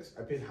roof fixed.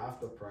 I paid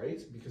half the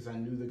price because I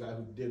knew the guy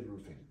who did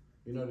roofing.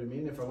 You know what I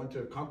mean? If I went to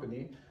a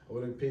company, I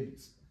would have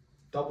paid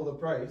double the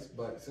price.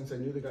 But since I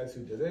knew the guys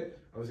who did it,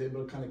 I was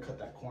able to kind of cut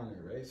that corner,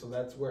 right? So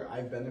that's where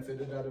I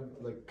benefited out of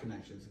like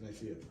connections, and I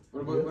see it.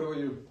 What about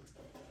you?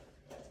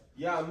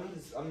 Yeah, I'm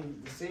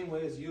the same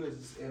way as you,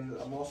 and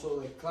I'm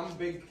also like I'm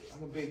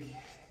a big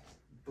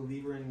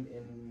believer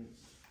in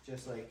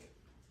just like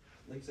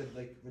you said,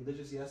 like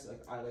religious. Yes,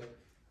 like I like.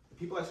 The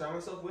people I surround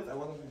myself with, I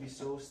want them to be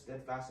so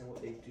steadfast in what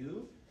they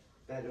do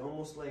that it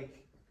almost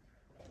like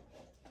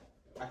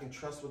I can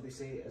trust what they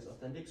say as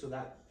authentic, so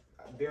that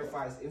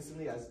verifies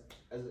instantly as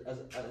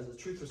a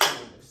truth for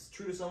someone. If it's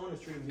true to someone,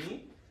 it's true to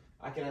me.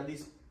 I can at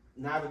least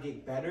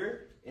navigate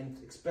better, and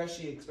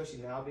especially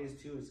nowadays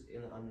too, is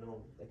in the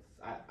unknown. Like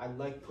I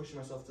like pushing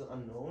myself to the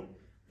unknown,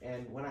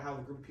 and when I have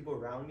a group of people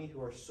around me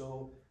who are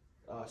so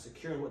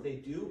secure in what they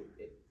do,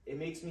 it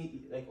makes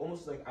me like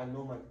almost like I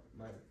know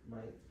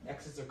my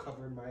exits are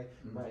covered, my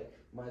you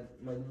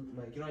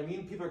know what I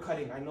mean? People are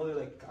cutting. I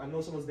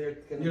know someone's there.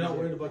 You're not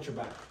worried about your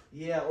back.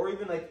 Yeah, or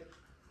even like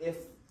if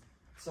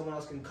someone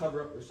else can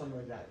cover up or something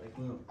like that. Like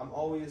I'm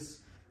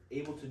always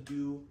able to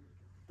do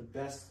the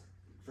best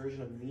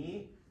version of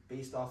me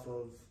based off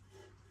of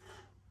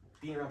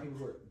being around people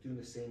who are doing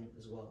the same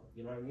as well.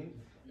 You know what I mean?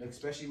 Like,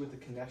 especially with the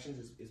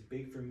connections is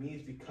big for me,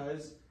 is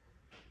because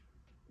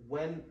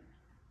when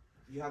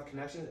you have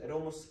connections, it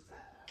almost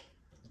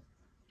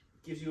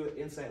gives you an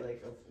insight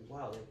like of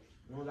wow, like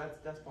no,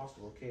 that's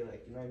possible. Okay,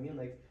 like you know what I mean?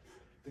 Like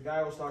the guy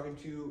I was talking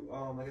to,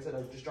 like I said,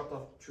 I just dropped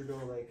off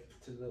Trudeau like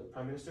to the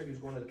Prime Minister. He was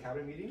going to the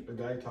cabinet meeting. The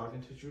guy talking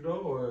to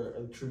Trudeau or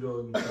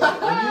Trudeau?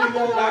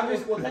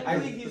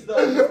 Technically, he's the.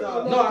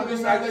 No, I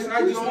just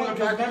want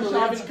to remember.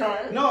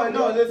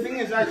 No. The thing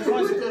is, I just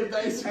want to.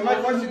 And my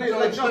question is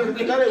like, no,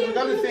 we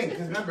gotta think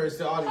because remember it's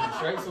the audience,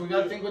 right? So we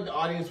gotta think what the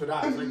audience would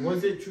ask. Like,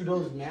 was it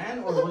Trudeau's man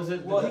or was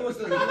it? Well, he was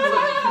the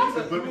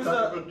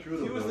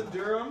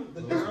Durham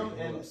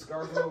and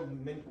Scarborough,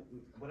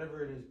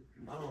 whatever it is.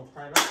 I don't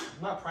know,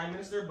 not Prime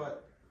Minister,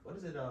 but what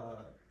is it?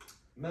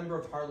 Member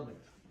of Parliament.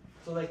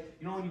 So like,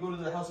 you know, when you go to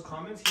the House of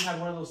Commons, he had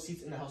one of those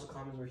seats in the House of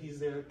Commons where he's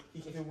there.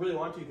 If he really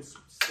wanted to, he could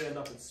stand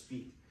up and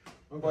speak.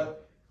 Okay.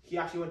 But he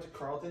actually went to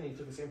Carleton and he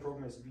took the same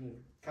program as me.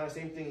 Kind of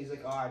same thing. He's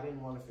like, oh, I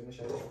didn't want to finish.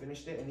 I just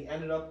finished it, and he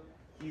ended up.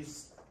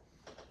 He's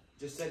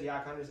just said, yeah,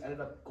 I kind of just ended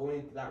up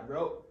going that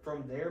route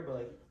from there. But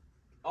like,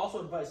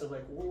 also advice of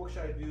like, well, what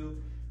should I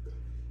do?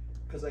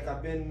 Because like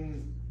I've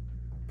been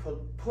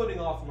putting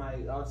off I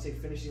would say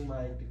finishing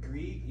my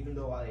degree, even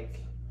though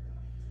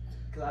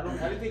because I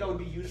didn't think I would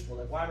be useful.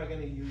 Like, why am I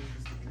going to use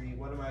this degree?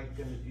 What am I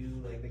going to do?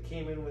 Like, they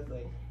came in with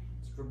like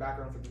for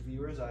background for the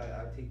viewers,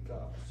 I take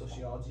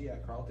sociology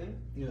at Carleton.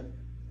 Yeah.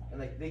 And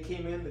like they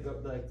came in,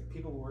 the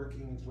people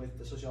working with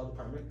the sociology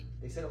department,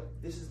 they said, oh,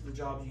 this is the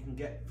jobs you can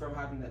get from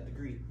having that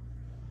degree.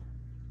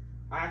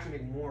 I actually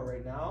make more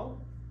right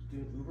now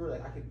doing Uber.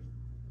 Like I could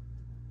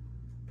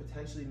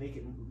potentially make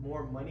it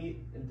more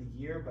money in the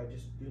year by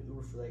just doing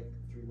Uber for like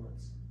 3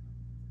 months.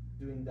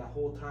 Doing that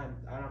whole time,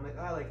 and I'm like,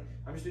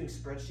 I'm just doing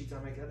spreadsheets. And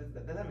I'm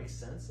like, that makes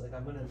sense. Like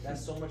I'm gonna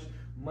invest so much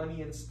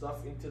money and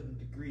stuff into the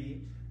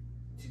degree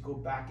to go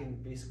back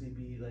and basically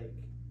be like.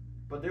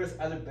 But there's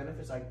other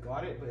benefits. I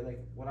got it, but like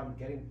what I'm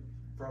getting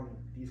from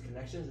these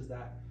connections is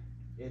that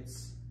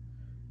it's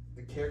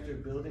the character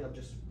building of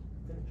just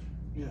finish.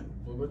 Yeah.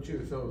 What about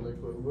you? So like,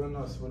 what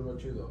else? What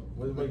about you though?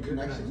 What about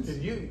connections?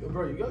 Because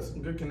you got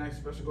some good connections,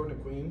 especially going to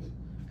Queens.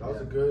 That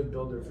was a good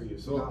builder for you.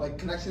 So like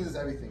connections is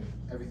everything.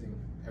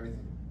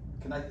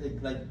 Connect,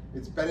 like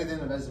it's better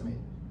than a resume.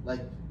 Like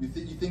you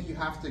think you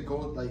have to go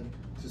like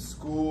to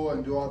school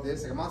and do all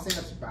this. Like I'm not saying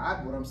that's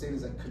bad. What I'm saying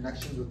is that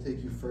connections will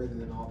take you further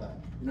than all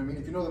that. You know what I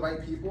mean? If you know the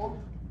right people,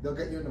 they'll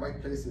get you in the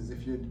right places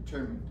if you're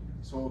determined.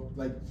 So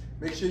like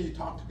make sure you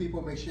talk to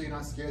people. Make sure you're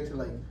not scared to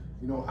like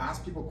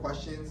ask people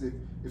questions.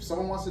 If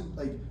someone wants to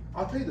like,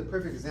 I'll tell you the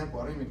perfect example.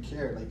 I don't even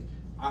care. Like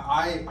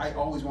I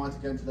always wanted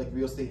to get into like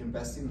real estate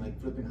investing, like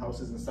flipping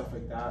houses and stuff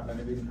like that,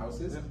 renovating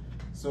houses. Yeah.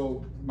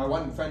 So my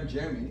one friend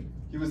Jeremy,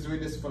 he was doing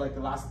this for like the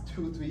last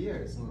 2-3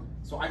 years.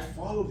 So I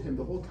followed him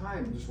the whole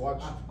time. Just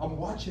watch. I'm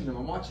watching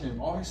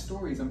him. All his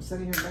stories. I'm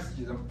sending him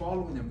messages. I'm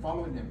following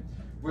him.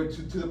 Where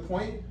to the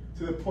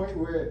point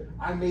where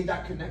I made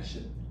that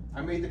connection. I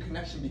made the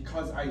connection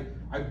because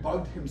I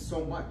bugged him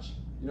so much.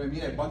 You know what I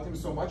mean? I bugged him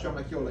so much. I'm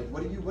like, yo, like,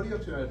 what are you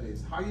up to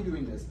nowadays? How are you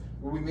doing this?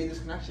 Well, we made this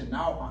connection.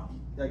 Now,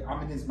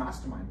 I'm in his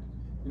mastermind.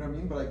 You know what I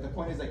mean? But like, the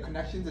point is, like,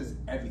 connections is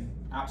everything.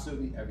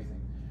 Absolutely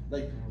everything.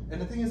 Like, and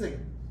the thing is, like,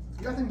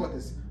 you gotta think about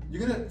this.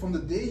 You're gonna, from the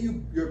day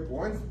you're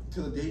born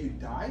to the day you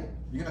die,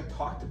 you're gonna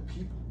talk to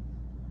people.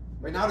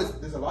 Right now,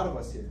 there's a lot of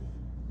us here.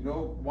 You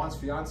know, Juan's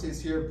fiance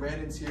is here,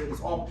 Brandon's here.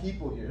 There's all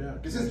people here.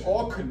 Yeah, this is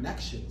all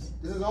connections.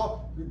 This is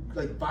all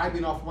like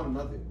vibing off one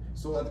another.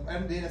 So at the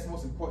end of the day, that's the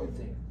most important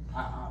thing.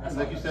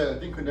 Like you said, I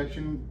think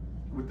connection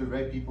with the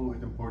right people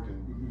is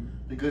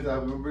important. Because I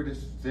remember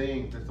this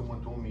saying that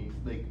someone told me,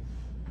 like,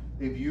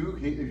 if you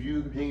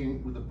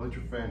hang with a bunch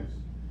of friends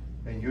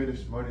and you're the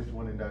smartest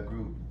one in that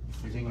group,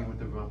 you're hanging with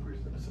the wrong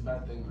person. That's a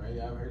bad thing, right?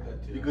 Yeah, I've heard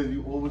that too. Because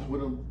you always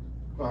want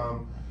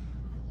to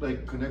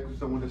like connect with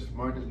someone that's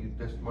smarter than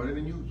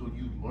you, so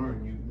you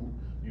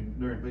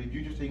learn. But if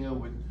you just hang out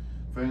with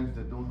friends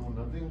that don't know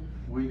nothing,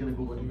 where are you gonna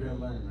go? What are you gonna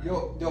learn, man?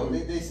 Yo,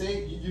 they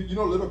say you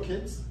know little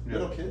kids.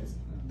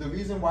 The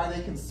reason why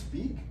they can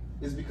speak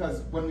is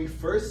because when we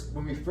first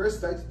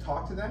start to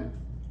talk to them,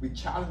 we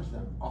challenge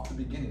them off the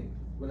beginning.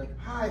 We're like,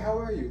 hi, how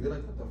are you? They're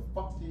like, what the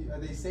fuck are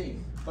they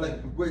saying? But like,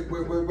 we're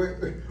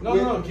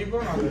no, keep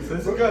going on this.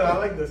 This is good. I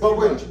like this. But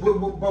we're no,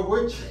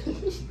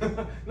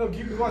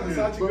 keep going. This is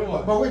actually good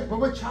one. But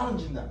we're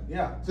challenging them.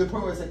 Yeah. To the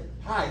point where it's like,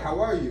 hi, how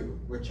are you?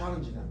 We're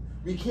challenging them.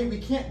 We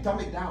can't dumb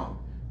it down.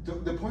 To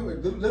the point where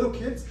little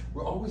kids,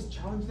 we're always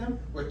challenging them.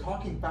 We're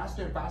talking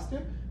faster and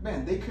faster.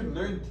 Man, they could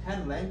learn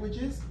 10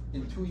 languages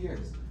in 2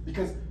 years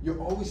because you're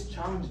always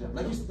challenging them.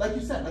 Like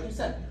you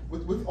said,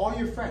 with all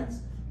your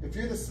friends. If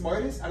you're the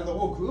smartest out of the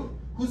whole group,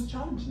 who's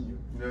challenging you?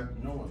 Yeah,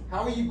 no one.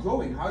 How are you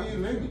growing? How are you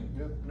learning?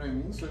 Yeah. You know what I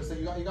mean? So it's like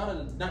you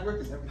gotta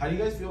network is everything. How do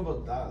you guys feel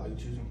about that? Like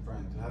choosing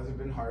friends? Has it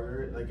been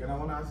harder? Like, and I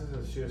want to ask this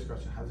as a serious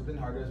question. Has it been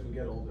harder as we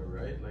get older?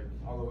 Right? Like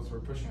all of us,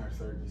 we're pushing our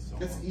 30s. So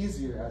it's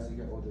easier as you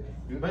get older.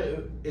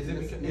 But is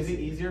it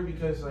easier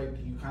because like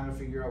you kind of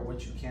figure out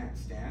what you can't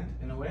stand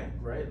in a way,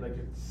 right? Like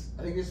it's.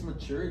 I think it's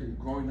maturity,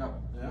 growing up.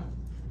 Yeah.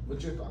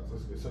 What's your thoughts?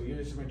 So you're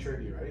just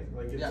maturity, right?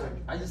 Like it's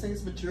I just think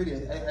it's maturity.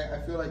 I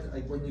feel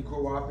like when you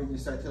grow up and you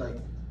start to like,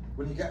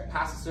 when you get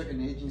past a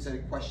certain age and you start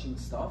to question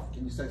stuff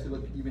and you start to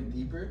look even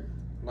deeper,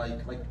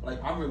 like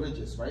I'm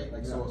religious, right?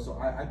 Like so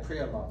I pray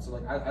a lot. So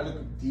like I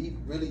look deep,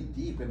 really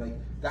deep, and like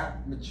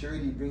that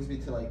maturity brings me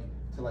to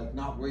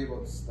not worry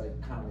about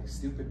like kind of like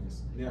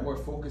stupidness. Yeah. I'm more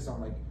focused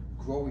on like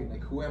growing.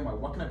 Like who am I?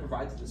 What can I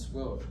provide to this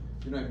world?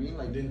 You know what I mean?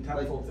 Like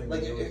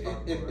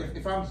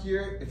if I'm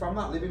here, if I'm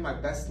not living my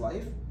best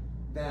life,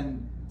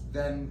 then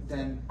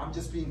I'm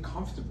just being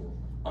comfortable.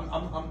 I'm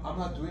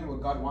not doing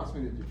what God wants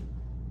me to do.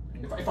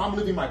 If I'm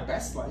living my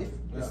best life,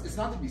 it's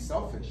not to be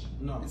selfish.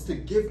 No. It's to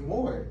give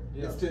more.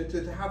 Yeah. It's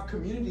to have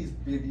communities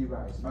be you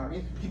guys. You know what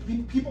I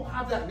mean? People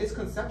have that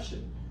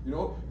misconception. You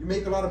know, you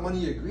make a lot of money,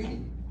 you're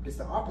greedy. It's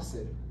the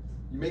opposite.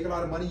 You make a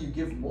lot of money, you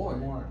give more.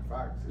 More,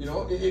 facts. You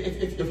know,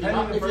 if you're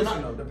not,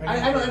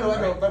 I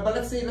know. But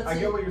let's say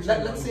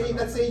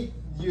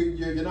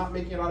you're not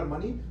making a lot of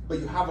money, but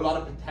you have a lot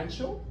of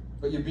potential,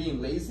 but you're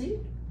being lazy.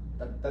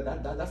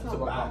 That's not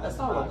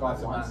what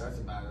God wants. That's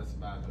bad.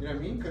 You know what I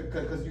mean?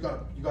 Because you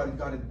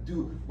gotta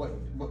do what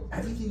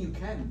everything you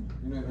can.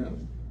 You know what I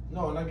mean?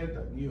 No, and I get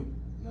that. You.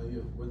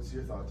 What's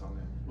your thoughts on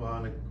it?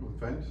 Well, like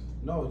friends?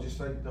 No, just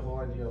like the whole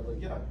idea of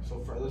like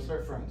So let's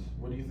start friends.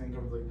 What do you think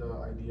of like the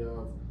idea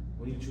of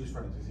when you choose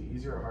friends? Is it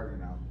easier or harder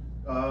now?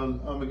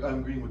 I'm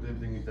agreeing with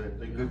everything you said.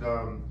 Like,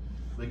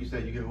 like you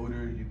said, you get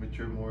older, you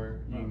mature more,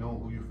 you know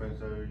who your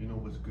friends are, you know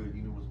what's good,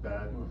 you know what's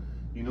bad,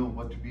 you know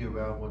what to be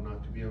around, what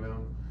not to be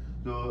around.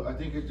 So I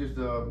think it's just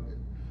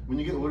when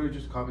you get older,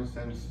 just common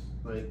sense,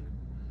 like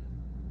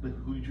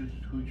who you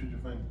choose your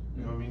friends.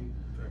 You know what I mean?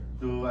 Sure.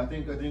 So I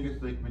think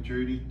it's like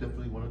maturity is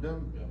definitely one of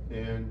them,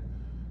 and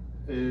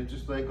it's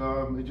just like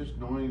it's just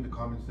knowing the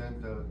common sense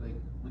that like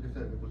I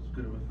said, what's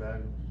good and what's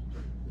bad.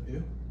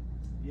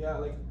 Yeah,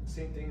 like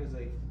same thing as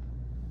like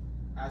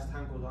as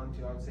time goes on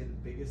too. I would say the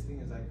biggest thing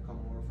is I become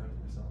more friends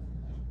with myself.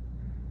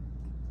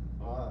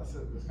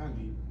 That's kind of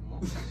deep.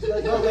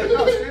 Like,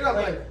 no, straight up,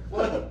 like,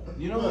 what?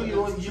 You know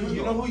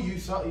who you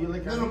saw. You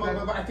like. No,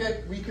 but I feel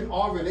like we can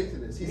all relate to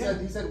this. He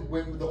said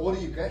when the older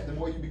you get, the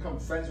more you become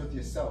friends with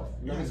yourself.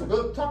 You know what I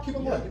mean? So keep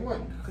it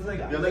going. Cause like,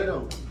 Run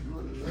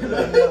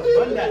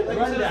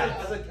that.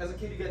 As a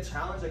kid, you get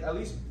challenged. Like at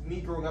least me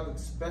growing up,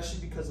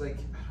 especially because like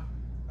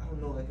I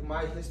don't know, like in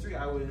my history,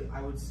 I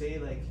would say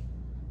like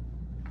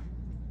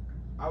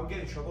I would get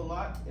in trouble a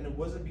lot, and it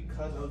wasn't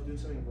because I was doing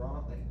something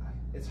wrong. Like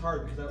it's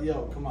hard because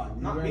come on.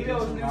 Maybe I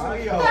was doing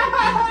something. Yo,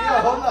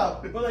 hold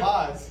up. But like,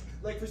 pause.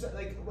 Like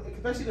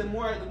especially the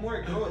more I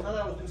grow, it's not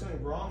that I was doing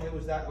something wrong. It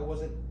was that it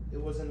wasn't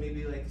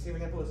maybe like, say for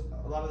example,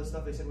 a lot of the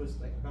stuff they said was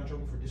like I got in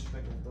trouble for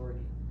disrespecting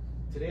authority.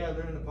 Today I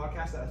learned in the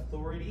podcast that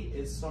authority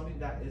is something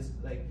that is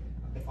like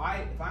if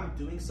I'm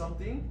doing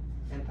something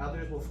and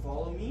others will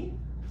follow me,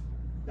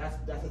 that's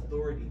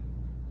authority.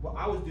 What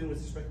I was doing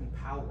was disrespecting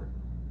power.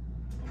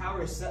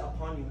 Power is set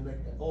upon you, like,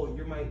 oh,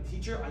 you're my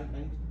teacher. I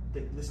need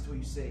to listen to what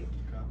you say.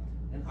 Okay.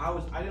 And I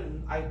was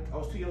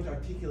too young to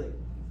articulate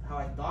how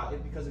I thought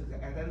it, because at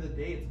the end of the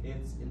day,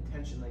 it's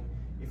intention. Like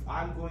if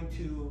I'm going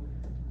to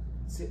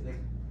sit, like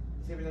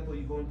say for example,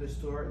 you go into the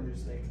store and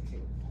there's like, okay,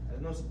 I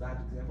know it's a bad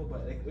example,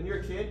 but like when you're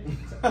a kid,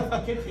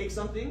 a kid takes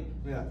something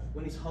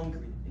when he's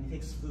hungry and he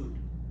takes food.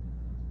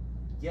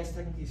 Yes,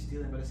 technically he's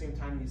stealing, but at the same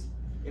time he's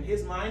in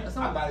his mind. That's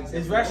not a bad example.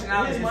 It's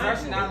rationality. It's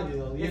rationality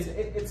though.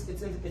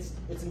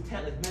 It's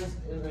intent. Like men's.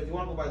 If you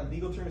want to go by the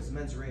legal term, it's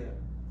mens rea.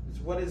 It's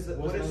what is your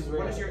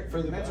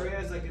mens rea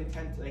is like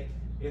intent. Like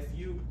if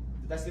you,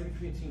 that's the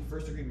difference between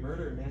first degree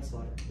murder and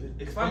manslaughter.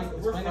 Explain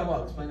it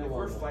well. If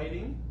we're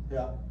fighting,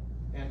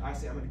 and I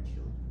say I'm going to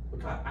kill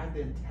you, I have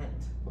the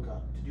intent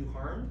to do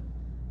harm.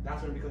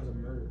 That's when it becomes a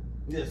murder.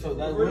 Yeah. So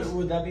that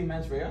would that be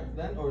mens rea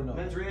then, or no?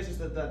 Mens rea is just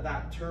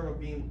that term of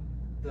being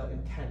the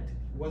intent.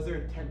 Was there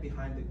intent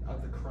behind the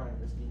crime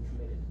that's being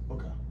committed?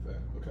 Okay, fair.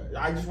 Okay.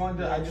 I just want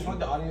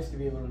the audience to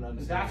be able to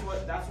understand.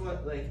 That's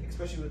what like,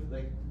 especially with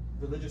like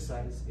religious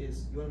side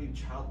is you want to be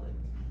childlike.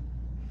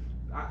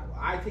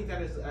 I take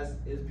that as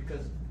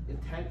because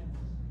intent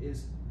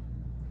is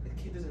a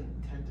kid doesn't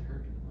intend to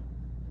hurt anyone.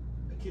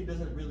 A kid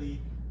doesn't really.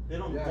 They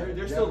don't.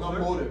 They're still no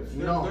motive.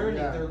 They're learning.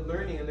 They're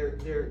learning, and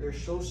they're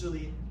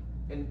socially,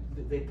 and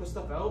they put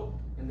stuff out,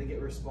 and they get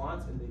a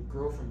response, and they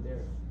grow from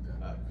there.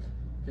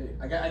 Okay,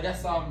 I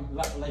guess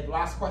like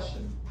last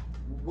question.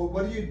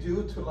 What do you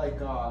do to like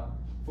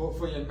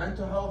for your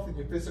mental health and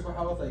your physical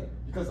health, like,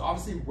 because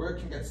obviously work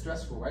can get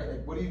stressful, right?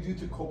 Like what do you do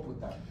to cope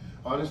with that?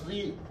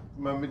 Honestly,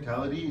 my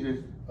mentality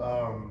is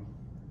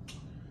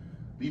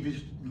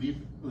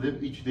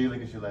live each day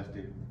like it's your last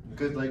day.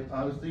 Because like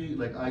honestly,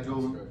 like I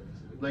don't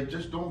like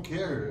just don't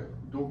care.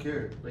 Don't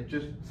care. Like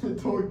just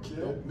don't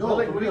care. No,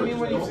 like what do you mean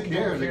when you don't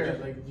care?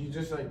 Like you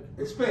just like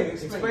explain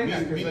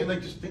that. Meaning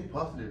like just think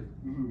positive.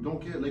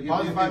 Don't care. Like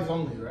positive vibes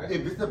only, right?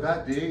 If it's a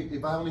bad day,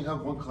 if I only have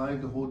one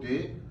client the whole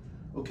day,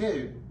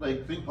 okay,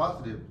 like think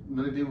positive.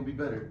 Another day will be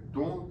better.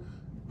 Don't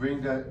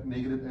bring that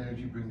negative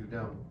energy, bring you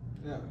down.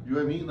 Yeah. You know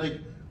what I mean?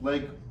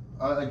 Like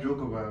I joke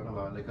around a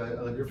lot. Like I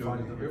like you're to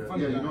funny. joke. You're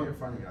funny. Yeah, Guy. you know. You're a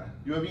funny guy.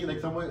 You know what I mean? Like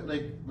someone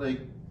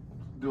like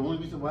the only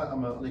reason why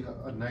I'm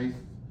a nice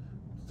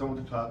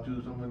someone to talk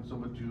to,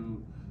 someone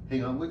to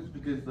hang out with, is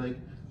because like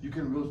you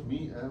can roast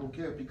me and I don't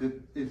care, because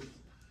it's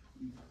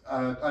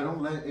I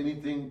don't let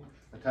anything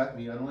attack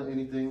me. I don't let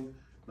anything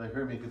like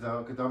hurt me,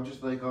 because I'm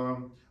just like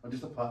I'm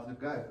just a positive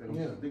guy. Like, I'm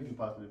just thinking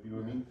positive. You know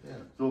what I mean?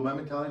 Yeah. So my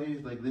mentality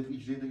is like live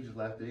each day like it's your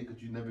last day,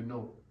 because you never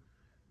know.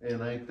 And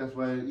like that's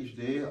why each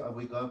day I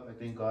wake up, I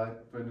thank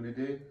God for another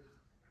day,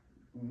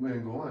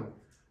 and go on.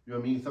 You know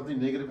what I mean? Something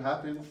negative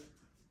happens,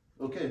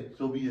 okay,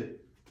 so be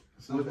it.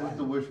 So what's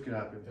the worst that can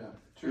happen? Yeah.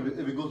 True. If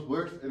it goes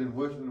worse and then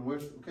worse and then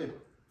worse, okay.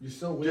 You're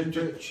still waiting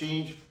just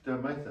change the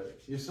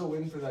mindset. You're still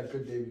waiting for that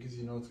good day because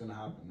you know it's gonna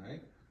happen,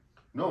 right?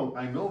 No,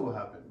 I know what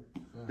happened.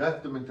 Yeah.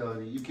 That's the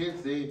mentality. You can't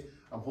say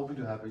I'm hoping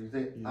to happen. You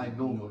say I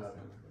know what will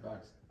happen.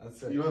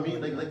 That's it. You know what I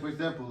mean? Like for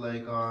example,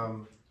 like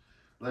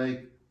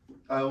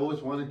I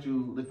always wanted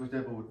to, like for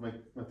example with my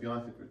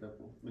fiance, for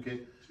example.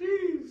 Okay.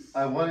 Jeez.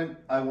 I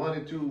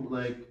wanted to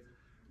like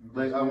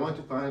I want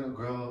to find a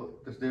girl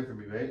that's there for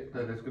me, right?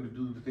 That's gonna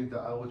do the things that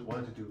I always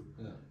wanted to do.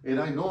 Yeah. And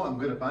I know I'm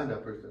gonna find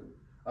that person.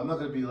 I'm not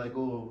gonna be like,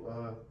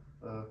 no,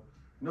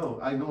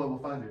 I know I will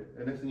find it.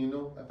 And next thing you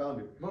know, I found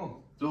it.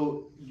 No.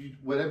 So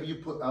whatever you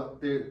put out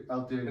there,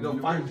 it'll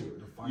find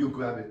you. You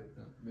grab it.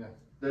 Yeah.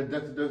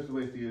 That's the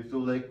way I see it. So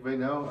like right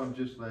now, I'm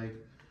just like,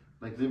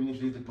 like living each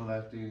day is like my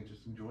last day and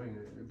just enjoying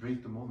it. Embrace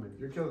the moment.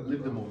 You're killing it.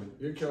 Live the bro. moment.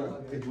 You're killing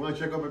it. If you want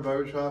to check out my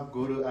barbershop,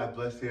 go to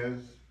 @Bless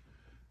Hands.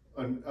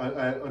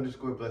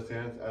 _ Bless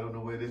Hands. I don't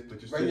know where it is, but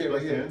just Right search here,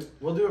 Bless right here. Hands.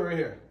 We'll do it right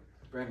here.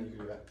 Brandon, you can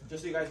do that.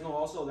 Just so you guys know,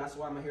 also that's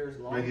why my hair is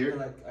long. Right here?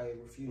 Like I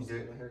refuse to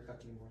Okay. get my hair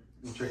cut anymore.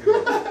 You check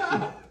it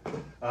out.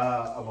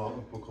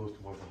 I'm close to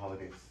more of the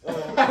holidays.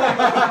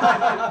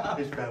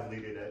 His family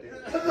did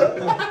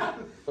that.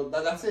 So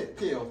that's it.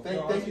 Okay, yo,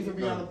 thank you for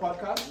being on the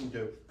podcast.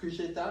 Okay.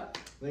 Appreciate that.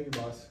 Thank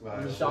you, boss.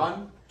 Bye.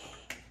 Sean,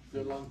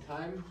 been a long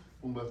time.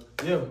 Pumba.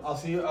 Yeah, I'll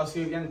see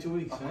you again in 2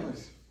 weeks. Of Man.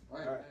 course.